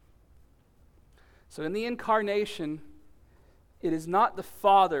 So in the incarnation, it is not the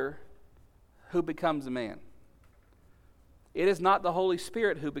Father who becomes a man. It is not the Holy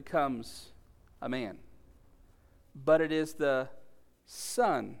Spirit who becomes a man. But it is the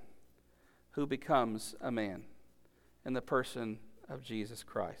Son who becomes a man in the person of Jesus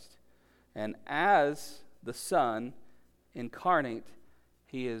Christ. And as the Son incarnate,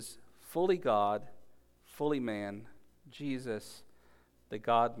 he is fully God, fully man, Jesus, the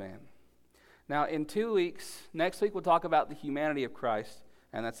God-man. Now, in 2 weeks, next week we'll talk about the humanity of Christ,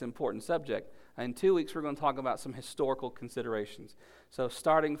 and that's an important subject. In 2 weeks, we're going to talk about some historical considerations. So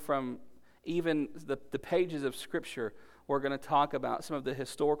starting from even the pages of Scripture, we're going to talk about some of the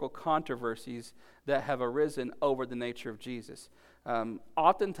historical controversies that have arisen over the nature of Jesus.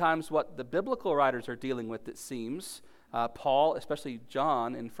 Oftentimes what the biblical writers are dealing with, it seems, Paul, especially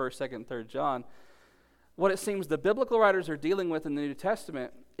John in 1st, 2nd, and 3rd John, what it seems the biblical writers are dealing with in the New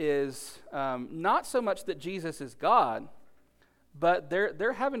Testament is not so much that Jesus is God, but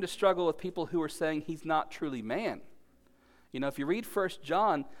they're having to struggle with people who are saying he's not truly man. You know, if you read 1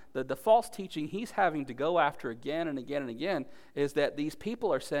 John, the false teaching he's having to go after again and again and again is that these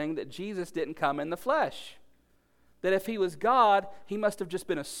people are saying that Jesus didn't come in the flesh. That if he was God, he must have just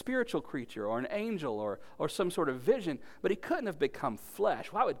been a spiritual creature or an angel or some sort of vision, but he couldn't have become flesh.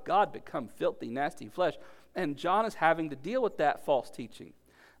 Why would God become filthy, nasty flesh? And John is having to deal with that false teaching.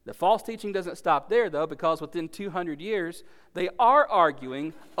 The false teaching doesn't stop there, though, because within 200 years, they are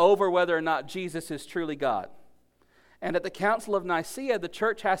arguing over whether or not Jesus is truly God. And at the Council of Nicaea, the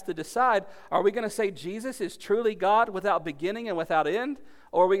church has to decide, are we going to say Jesus is truly God without beginning and without end?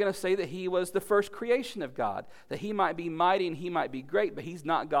 Or are we going to say that he was the first creation of God, that he might be mighty and he might be great, but he's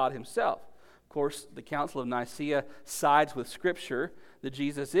not God himself? Of course, the Council of Nicaea sides with Scripture that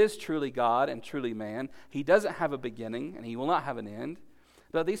Jesus is truly God and truly man. He doesn't have a beginning and he will not have an end.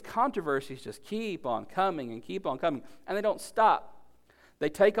 But these controversies just keep on coming and keep on coming, and they don't stop. They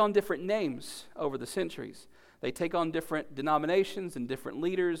take on different names over the centuries. They take on different denominations and different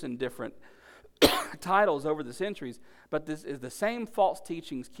leaders and different titles over the centuries, but this is the same false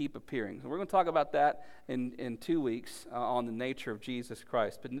teachings keep appearing. So we're going to talk about that in 2 weeks on the nature of Jesus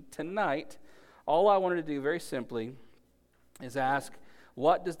Christ. But tonight, all I wanted to do very simply is ask,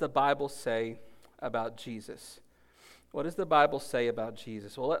 what does the Bible say about Jesus? What does the Bible say about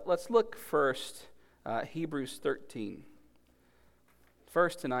Jesus? Well, let's look first, Hebrews 13.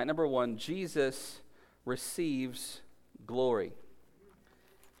 First tonight, number one, Jesus receives glory.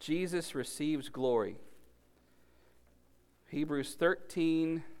 Jesus receives glory. Hebrews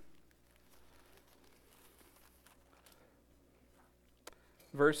 13,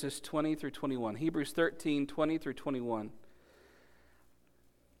 verses 20 through 21. Hebrews 13, 20 through 21.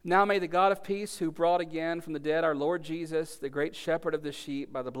 Now may the God of peace, who brought again from the dead our Lord Jesus, the great shepherd of the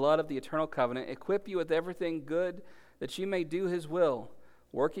sheep, by the blood of the eternal covenant, equip you with everything good, that you may do his will,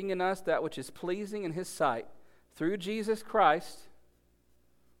 working in us that which is pleasing in his sight, through Jesus Christ,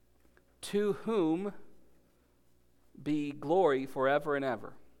 to whom be glory forever and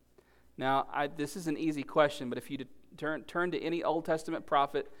ever. Now, this is an easy question, but if you turn to any Old Testament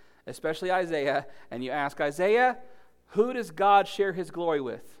prophet, especially Isaiah, and you ask Isaiah, who does God share his glory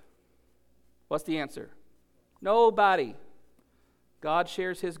with? What's the answer? Nobody. God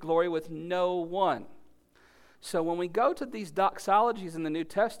shares his glory with no one. So when we go to these doxologies in the New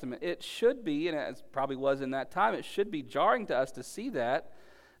Testament, it should be, and it probably was in that time, it should be jarring to us to see that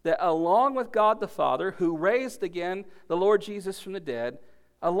along with God the Father, who raised again the Lord Jesus from the dead,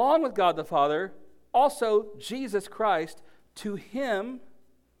 along with God the Father, also Jesus Christ, to him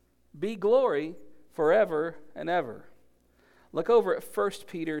be glory forever and ever. Look over at 1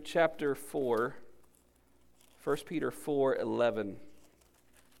 Peter chapter 4, 1 Peter 4:11.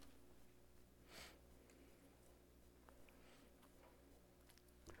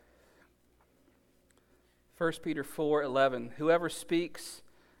 1 Peter 4:11. Whoever speaks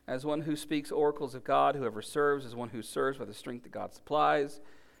as one who speaks oracles of God, whoever serves as one who serves by the strength that God supplies,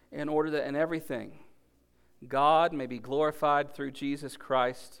 in order that in everything God may be glorified through Jesus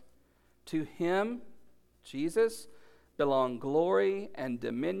Christ. To him, Jesus, belong glory and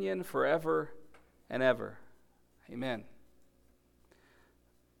dominion forever and ever. Amen.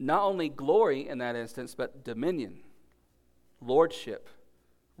 Not only glory in that instance, but dominion, lordship,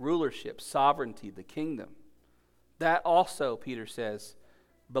 rulership, sovereignty, the kingdom. That also, Peter says,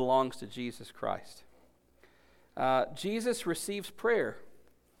 belongs to Jesus Christ. Jesus receives prayer.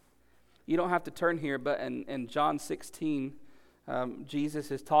 You don't have to turn here, but in John 16, Jesus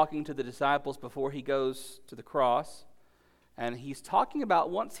is talking to the disciples before he goes to the cross. And he's talking about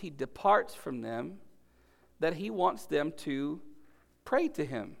once he departs from them, that he wants them to pray to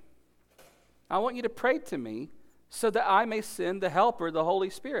him. I want you to pray to me so that I may send the Helper, the Holy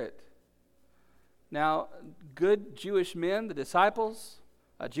Spirit. Now, good Jewish men, the disciples,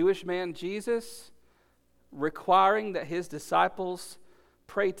 a Jewish man, Jesus, requiring that his disciples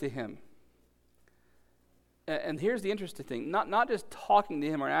pray to him. And here's the interesting thing, not just talking to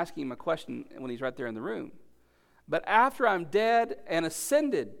him or asking him a question when he's right there in the room, but after I'm dead and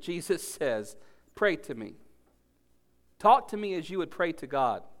ascended, Jesus says, pray to me. Talk to me as you would pray to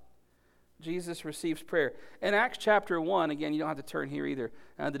God. Jesus receives prayer. In Acts chapter 1, again, you don't have to turn here either,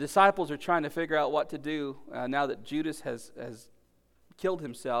 the disciples are trying to figure out what to do now that Judas has killed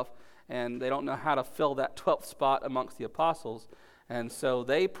himself, and they don't know how to fill that 12th spot amongst the apostles. And so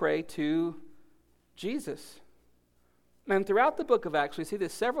they pray to Jesus. And throughout the book of Acts, we see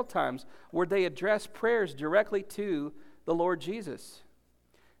this several times where they address prayers directly to the Lord Jesus.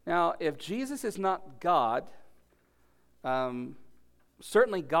 Now, if Jesus is not God,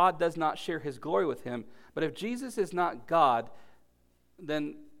 certainly God does not share his glory with him. But if Jesus is not God,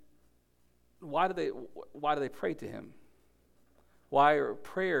 then why do they pray to him? Why are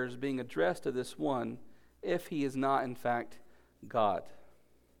prayers being addressed to this one if he is not in fact God?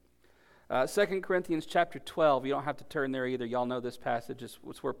 2 Corinthians chapter 12, you don't have to turn there either. Y'all know this passage.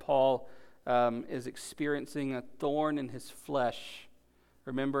 It's where Paul is experiencing a thorn in his flesh.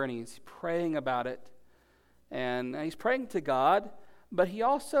 Remember, and he's praying about it. And he's praying to God, but he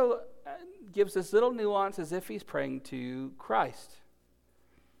also gives this little nuance as if he's praying to Christ.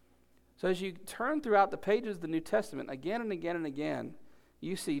 So as you turn throughout the pages of the New Testament, again and again and again,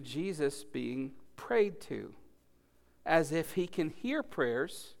 you see Jesus being prayed to, as if he can hear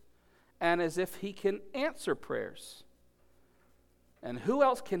prayers and as if he can answer prayers. And who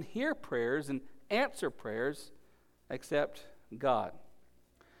else can hear prayers and answer prayers except God?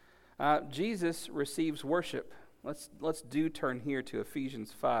 Jesus receives worship. Let's turn here to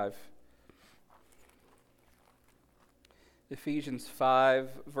Ephesians 5. Ephesians 5,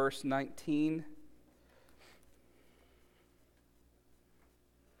 verse 19.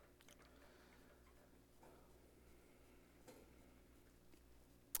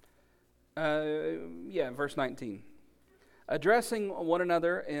 Verse 19. Addressing one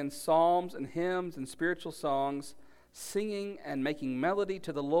another in psalms and hymns and spiritual songs, singing and making melody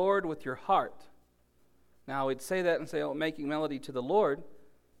to the Lord with your heart. Now, we'd say that and say, making melody to the Lord.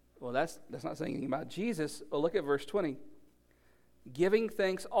 Well, that's not saying anything about Jesus. Well, look at verse 20. Giving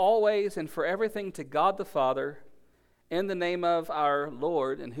thanks always and for everything to God the Father in the name of our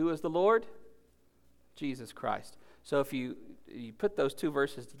Lord. And who is the Lord? Jesus Christ. So if you put those two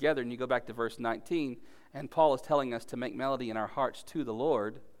verses together and you go back to verse 19, and Paul is telling us to make melody in our hearts to the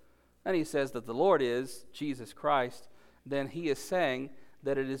Lord, and he says that the Lord is Jesus Christ, then he is saying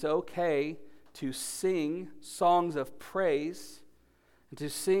that it is okay to sing songs of praise and to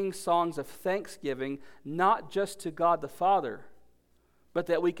sing songs of thanksgiving, not just to God the Father, but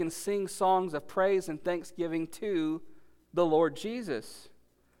that we can sing songs of praise and thanksgiving to the Lord Jesus,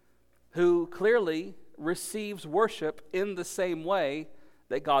 who clearly receives worship in the same way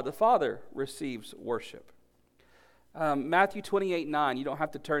that God the Father receives worship. Matthew 28:9, you don't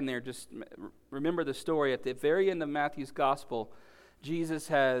have to turn there, just remember the story. At the very end of Matthew's gospel, Jesus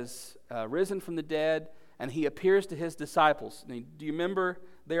has risen from the dead, and he appears to his disciples. Now, do you remember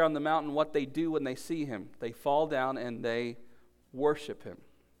there on the mountain what they do when they see him? They fall down and they worship him.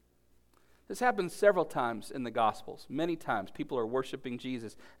 This happens several times in the Gospels. Many times people are worshiping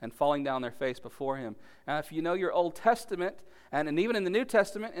Jesus and falling down their face before him. Now, if you know your Old Testament, and even in the New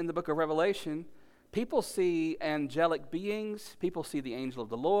Testament, in the book of Revelation, people see angelic beings, people see the angel of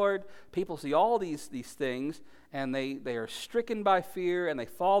the Lord, people see all these things, and they are stricken by fear, and they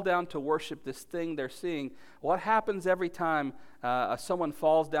fall down to worship this thing they're seeing. What happens every time someone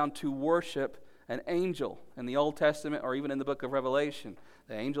falls down to worship an angel in the Old Testament or even in the book of Revelation?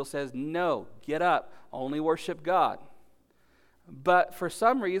 The angel says, no, get up, only worship God. But for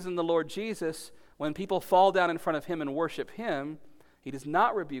some reason, the Lord Jesus, when people fall down in front of him and worship him, he does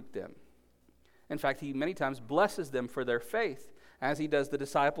not rebuke them. In fact, he many times blesses them for their faith, as he does the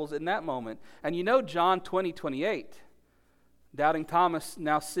disciples in that moment. And you know John 20:28, doubting Thomas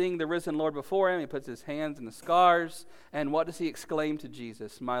now seeing the risen Lord before him, he puts his hands in the scars, and what does he exclaim to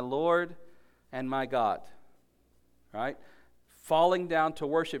Jesus? My Lord and my God. Right? Falling down to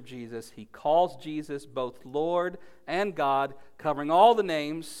worship Jesus, he calls Jesus both Lord and God, covering all the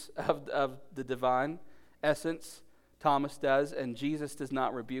names of the divine essence. Thomas does, and Jesus does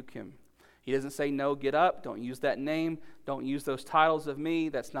not rebuke him. He doesn't say, no, get up, don't use that name, don't use those titles of me,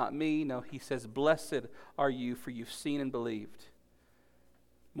 that's not me. No, he says, blessed are you, for you've seen and believed.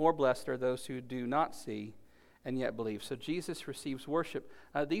 More blessed are those who do not see and yet believe. So Jesus receives worship.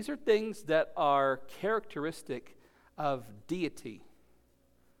 These are things that are characteristic of deity.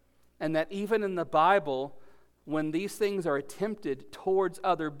 And that even in the Bible, when these things are attempted towards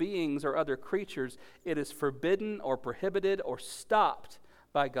other beings or other creatures, it is forbidden or prohibited or stopped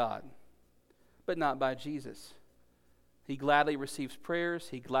by God, but not by Jesus. He gladly receives prayers,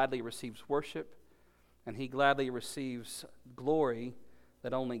 he gladly receives worship, and he gladly receives glory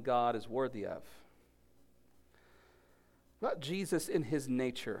that only God is worthy of. About Jesus in his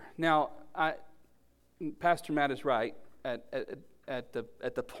nature. Now, Pastor Matt is right. At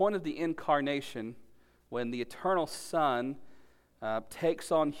the point of the incarnation, when the eternal Son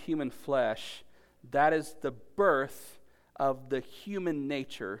takes on human flesh, that is the birth of the human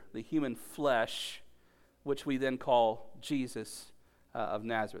nature, the human flesh, which we then call Jesus of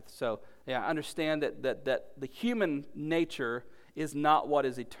Nazareth. So, understand that the human nature is not what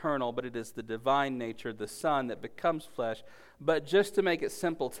is eternal, but it is the divine nature, the Son that becomes flesh. But just to make it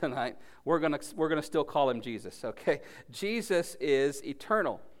simple tonight, we're gonna still call him Jesus, okay? Jesus is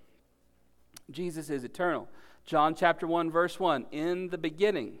eternal. Jesus is eternal. John chapter 1, verse 1, in the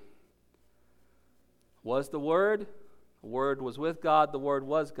beginning was the Word was with God, the Word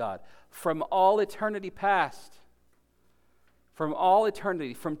was God. From all eternity past, from all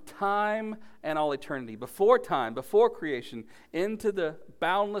eternity, from time and all eternity, before time, before creation, into the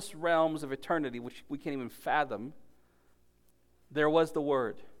boundless realms of eternity, which we can't even fathom, there was the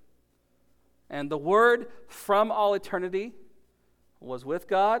Word. And the Word from all eternity was with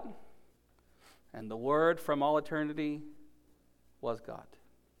God, and the Word from all eternity was God.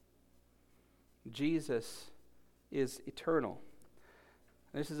 Jesus is eternal.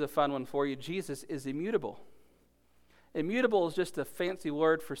 This is a fun one for you. Jesus is immutable. Immutable is just a fancy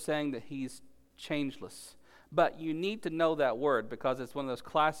word for saying that he's changeless. But you need to know that word because it's one of those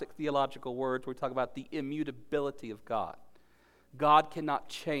classic theological words where we talk about the immutability of God. God cannot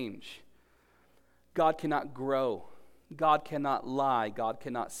change. God cannot grow. God cannot lie. God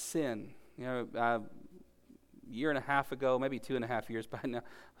cannot sin. A year and a half ago, maybe 2.5 years by now,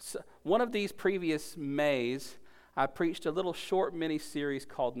 one of these previous Mays, I preached a little short mini-series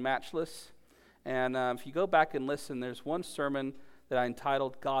called Matchless. And if you go back and listen, there's one sermon that I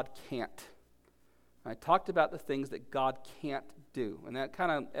entitled God Can't. I talked about the things that God can't do. And that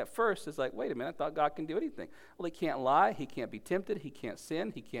kind of, at first, is like, wait a minute, I thought God can do anything. Well, he can't lie, he can't be tempted, he can't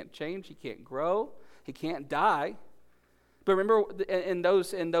sin, he can't change, he can't grow, he can't die. But remember, in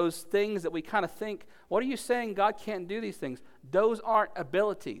those things that we kind of think, what are you saying God can't do these things? Those aren't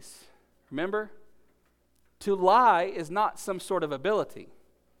abilities. Remember? To lie is not some sort of ability.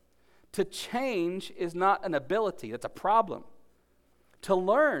 To change is not an ability. That's a problem. To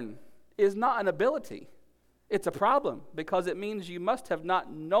learn is not an ability. It's a problem because it means you must have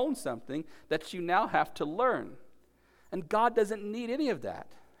not known something that you now have to learn. And God doesn't need any of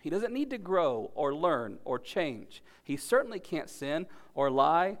that. He doesn't need to grow or learn or change. He certainly can't sin or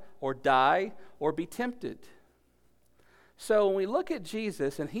lie or die or be tempted. So when we look at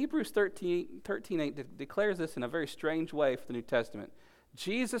Jesus, and Hebrews 13:8 declares this in a very strange way for the New Testament.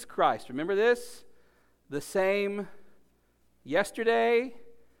 Jesus Christ, remember this? The same yesterday,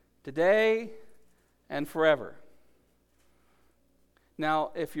 today, and forever.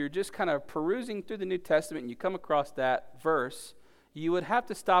 Now, if you're just kind of perusing through the New Testament and you come across that verse, you would have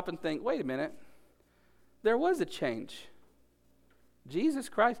to stop and think, wait a minute, there was a change. Jesus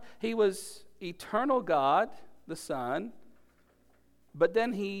Christ, he was eternal God, the Son, but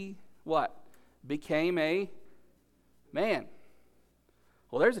then he, what? Became a man.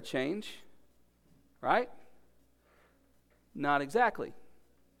 Well, there's a change, right? Not exactly.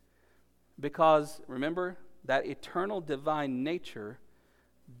 Because, remember, that eternal divine nature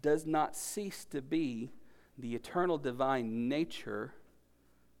does not cease to be the eternal divine nature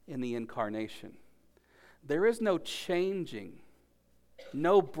in the incarnation. There is no changing,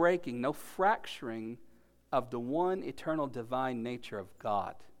 no breaking, no fracturing of the one eternal divine nature of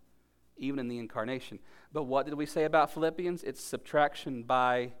God, even in the incarnation. But what did we say about Philippians? It's subtraction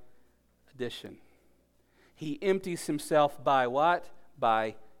by addition. He empties himself by what?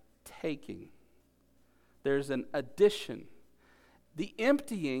 By taking. There's an addition. The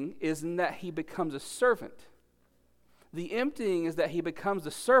emptying is in that he becomes a servant. The emptying is that he becomes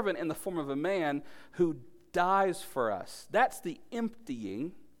a servant in the form of a man who dies for us. That's the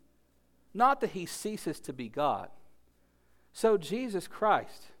emptying, not that he ceases to be God. So Jesus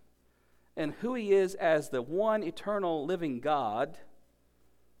Christ, and who he is as the one eternal living God,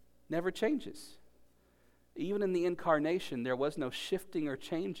 never changes. Even in the incarnation, there was no shifting or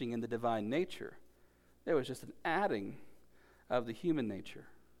changing in the divine nature. There was just an adding of the human nature.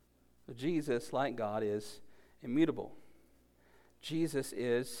 But Jesus, like God, is immutable. Jesus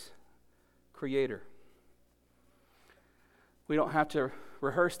is creator. We don't have to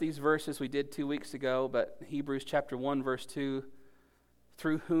rehearse these verses. We did 2 weeks ago, but Hebrews chapter 1, verse 2,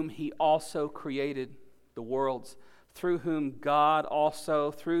 through whom he also created the worlds, through whom God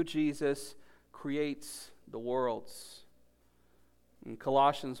also, through Jesus, creates the worlds. In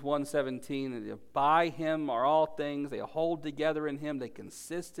Colossians 1:17, by him are all things, they hold together in him, they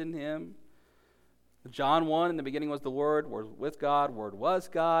consist in him. John 1, in the beginning was the Word with God, Word was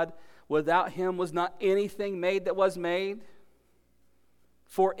God. Without him was not anything made that was made.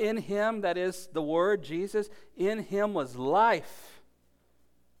 For in him, that is the Word, Jesus, in him was life,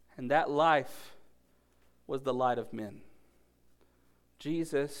 and that life was the light of men.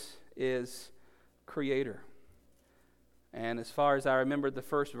 Jesus is creator. And as far as I remember the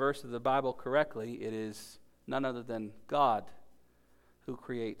first verse of the Bible correctly, it is none other than God who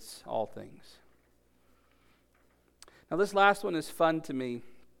creates all things. Now this last one is fun to me,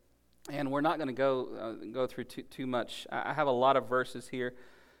 and we're not going to go through too much. I have a lot of verses here.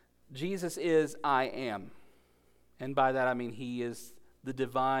 Jesus is I am. And by that I mean he is the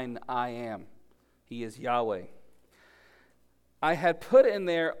divine I am. He is Yahweh. I had put in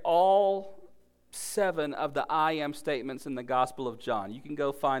there all 7 of the I am statements in the Gospel of John. You can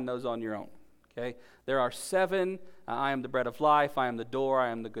go find those on your own. Okay? There are 7. I am the bread of life. I am the door. I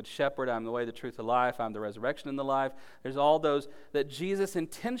am the good shepherd. I am the way, the truth, the life. I am the resurrection and the life. There's all those that Jesus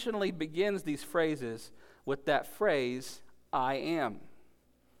intentionally begins these phrases with that phrase, I am.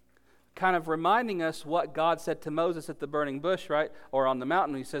 Kind of reminding us what God said to Moses at the burning bush, right? Or on the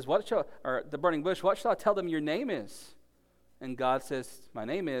mountain. He says, or the burning bush, what shall I tell them your name is? And God says, my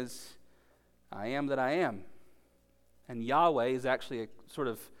name is I am that I am. And Yahweh is actually a sort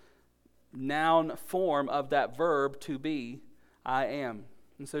of noun form of that verb to be, I am.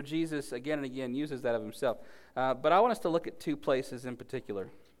 And so Jesus again and again uses that of himself. But I want us to look at 2 places in particular.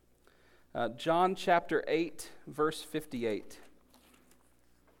 John chapter 8, verse 58.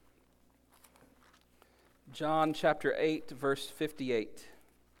 John chapter 8, verse 58.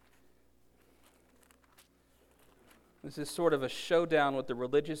 This is sort of a showdown with the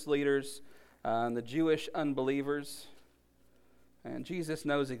religious leaders and the Jewish unbelievers. And Jesus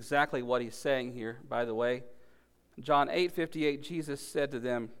knows exactly what he's saying here, by the way. John 8:58, Jesus said to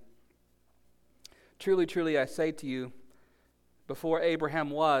them, truly, truly, I say to you, before Abraham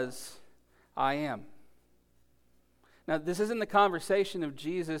was, I am. Now, this isn't the conversation of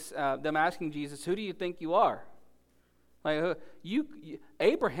Jesus, them asking Jesus, who do you think you are? Like,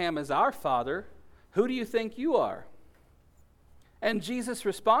 Abraham is our father. Who do you think you are? And Jesus'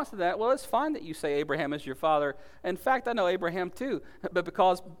 response to that, well, it's fine that you say Abraham is your father. In fact, I know Abraham too, but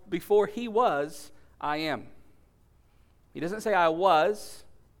because before he was, I am. He doesn't say I was.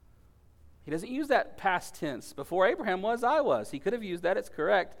 He doesn't use that past tense. Before Abraham was, I was. He could have used that, it's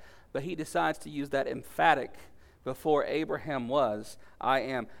correct, but he decides to use that emphatic, before Abraham was, I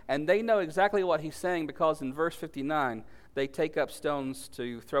am. And they know exactly what he's saying because in verse 59, they take up stones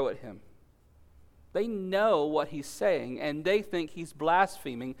to throw at him. They know what he's saying, and they think he's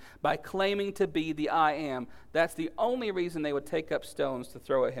blaspheming by claiming to be the I am. That's the only reason they would take up stones to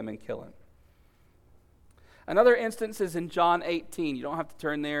throw at him and kill him. Another instance is in John 18. You don't have to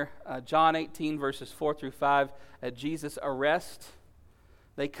turn there. John 18, verses 4 through 5, at Jesus' arrest.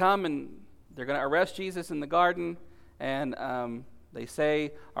 They come and they're going to arrest Jesus in the garden, and they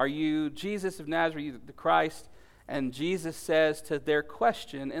say, are you Jesus of Nazareth, you the Christ? And Jesus says to their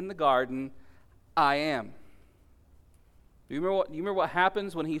question in the garden, I am. Do you remember what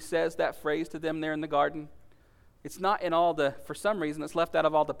happens when he says that phrase to them there in the garden? It's not in all the, for some reason, it's left out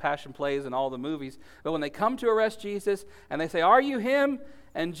of all the passion plays and all the movies. But when they come to arrest Jesus and they say, are you him?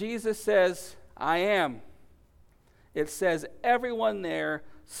 And Jesus says, I am. It says everyone there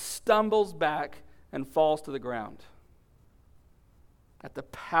stumbles back and falls to the ground at the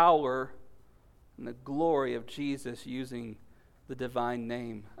power and the glory of Jesus using the divine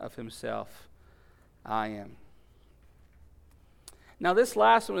name of himself. I am. Now this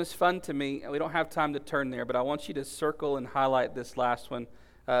last one is fun to me. We don't have time to turn there, but I want you to circle and highlight this last one.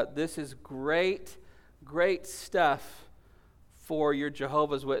 This is great, great stuff for your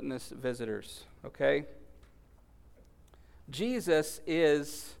Jehovah's Witness visitors, okay? Jesus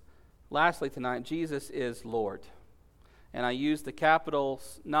is, lastly tonight, Jesus is Lord. And I use the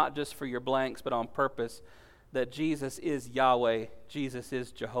capitals not just for your blanks, but on purpose, that Jesus is Yahweh, Jesus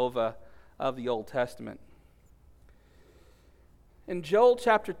is Jehovah of the Old Testament. In Joel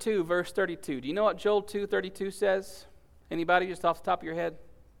chapter 2, verse 32, do you know what Joel 2:32 says? Anybody just off the top of your head?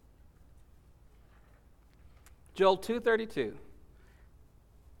 Joel 2:32.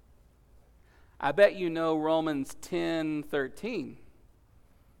 I bet you know Romans 10:13.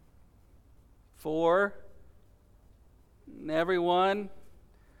 For everyone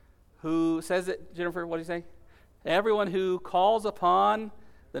who says it, Jennifer, what do you say? Everyone who calls upon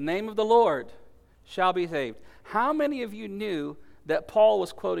the name of the Lord shall be saved. How many of you knew that Paul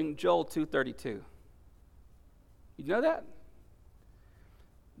was quoting Joel 2:32? You know that?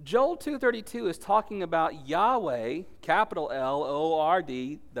 Joel 2:32 is talking about Yahweh, capital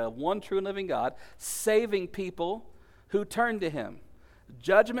L-O-R-D, the one true and living God, saving people who turn to him.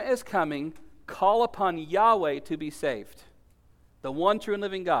 Judgment is coming. Call upon Yahweh to be saved, the one true and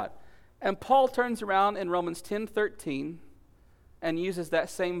living God. And Paul turns around in Romans 10:13 and uses that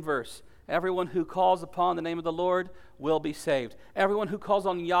same verse. Everyone who calls upon the name of the Lord will be saved. Everyone who calls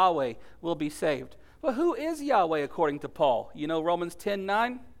on Yahweh will be saved. But who is Yahweh according to Paul? You know Romans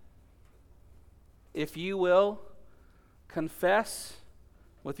 10:9? If you will confess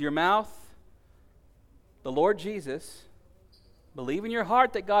with your mouth the Lord Jesus, believe in your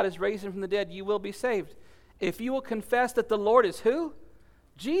heart that God has raised him from the dead, you will be saved. If you will confess that the Lord is who?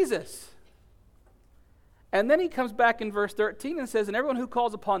 Jesus. And then he comes back in verse 13 and says, and everyone who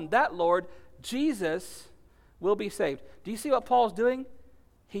calls upon that Lord, Jesus, will be saved. Do you see what Paul's doing?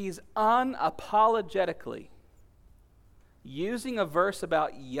 He's unapologetically using a verse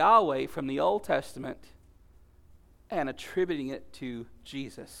about Yahweh from the Old Testament and attributing it to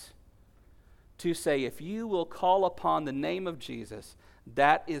Jesus. To say, if you will call upon the name of Jesus,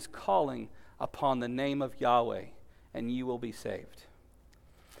 that is calling upon the name of Yahweh, and you will be saved.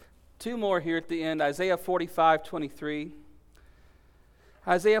 Two more here at the end. Isaiah 45:23.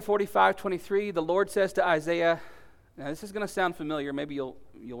 Isaiah 45:23, the Lord says to Isaiah, now this is going to sound familiar, maybe you'll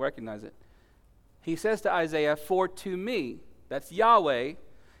recognize it. He says to Isaiah, for to me, that's Yahweh.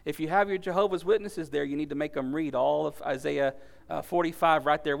 If you have your Jehovah's Witnesses there, you need to make them read all of Isaiah 45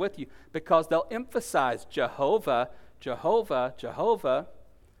 right there with you, because they'll emphasize Jehovah, Jehovah, Jehovah,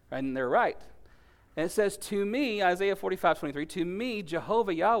 and they're right. And it says, to me, Isaiah 45:23, to me,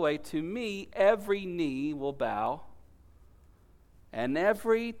 Jehovah Yahweh, to me every knee will bow, and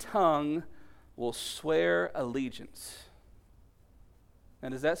every tongue will swear allegiance. Now,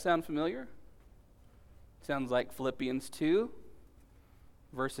 does that sound familiar? Sounds like Philippians 2,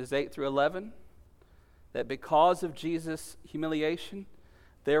 verses 8 through 11, that because of Jesus' humiliation,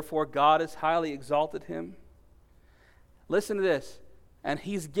 therefore God has highly exalted him. Listen to this. And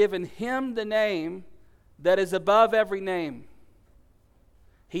he's given him the name that is above every name.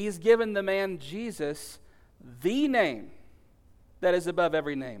 He's given the man Jesus the name that is above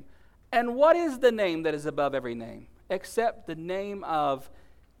every name. And what is the name that is above every name? Except the name of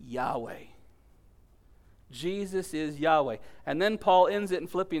Yahweh. Jesus is Yahweh. And then Paul ends it in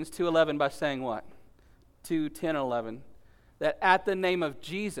Philippians 2:11 by saying what? 2:10-11. That at the name of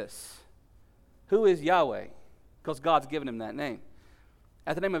Jesus, who is Yahweh? Because God's given him that name.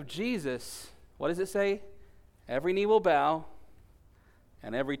 At the name of Jesus, what does it say? Every knee will bow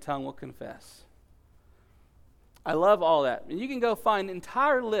and every tongue will confess. I love all that. And you can go find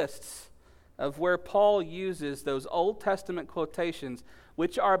entire lists of where Paul uses those Old Testament quotations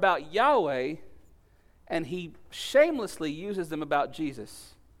which are about Yahweh, and he shamelessly uses them about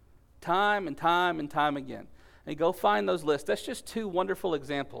Jesus time and time and time again. And go find those lists. That's just two wonderful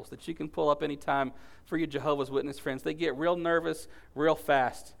examples that you can pull up anytime for your Jehovah's Witness friends. They get real nervous real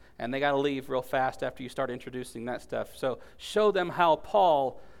fast, and they got to leave real fast after you start introducing that stuff. So show them how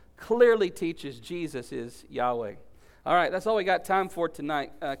Paul clearly teaches Jesus is Yahweh. All right, that's all we got time for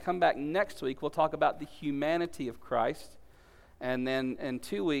tonight. Come back next week. We'll talk about the humanity of Christ. And then in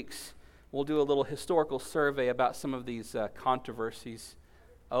 2 weeks, we'll do a little historical survey about some of these controversies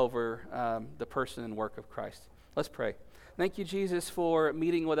over the person and work of Christ. Let's pray. Thank you, Jesus, for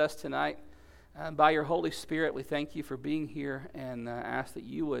meeting with us tonight. By your Holy Spirit, we thank you for being here, and ask that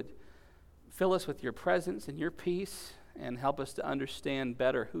you would fill us with your presence and your peace and help us to understand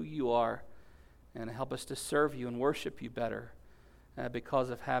better who you are and help us to serve you and worship you better because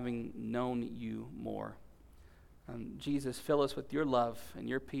of having known you more. Jesus, fill us with your love and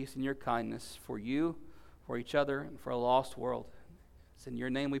your peace and your kindness for you, for each other, and for a lost world. It's in your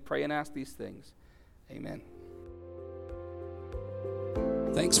name we pray and ask these things. Amen.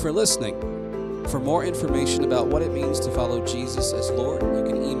 Thanks for listening. For more information about what it means to follow Jesus as Lord, you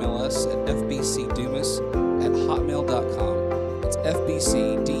can email us at fbcdumas@hotmail.com. It's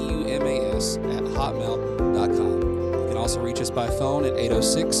fbcdumas@hotmail.com. You can also reach us by phone at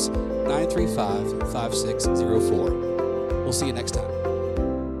 806-935-5604. We'll We'll see you next time.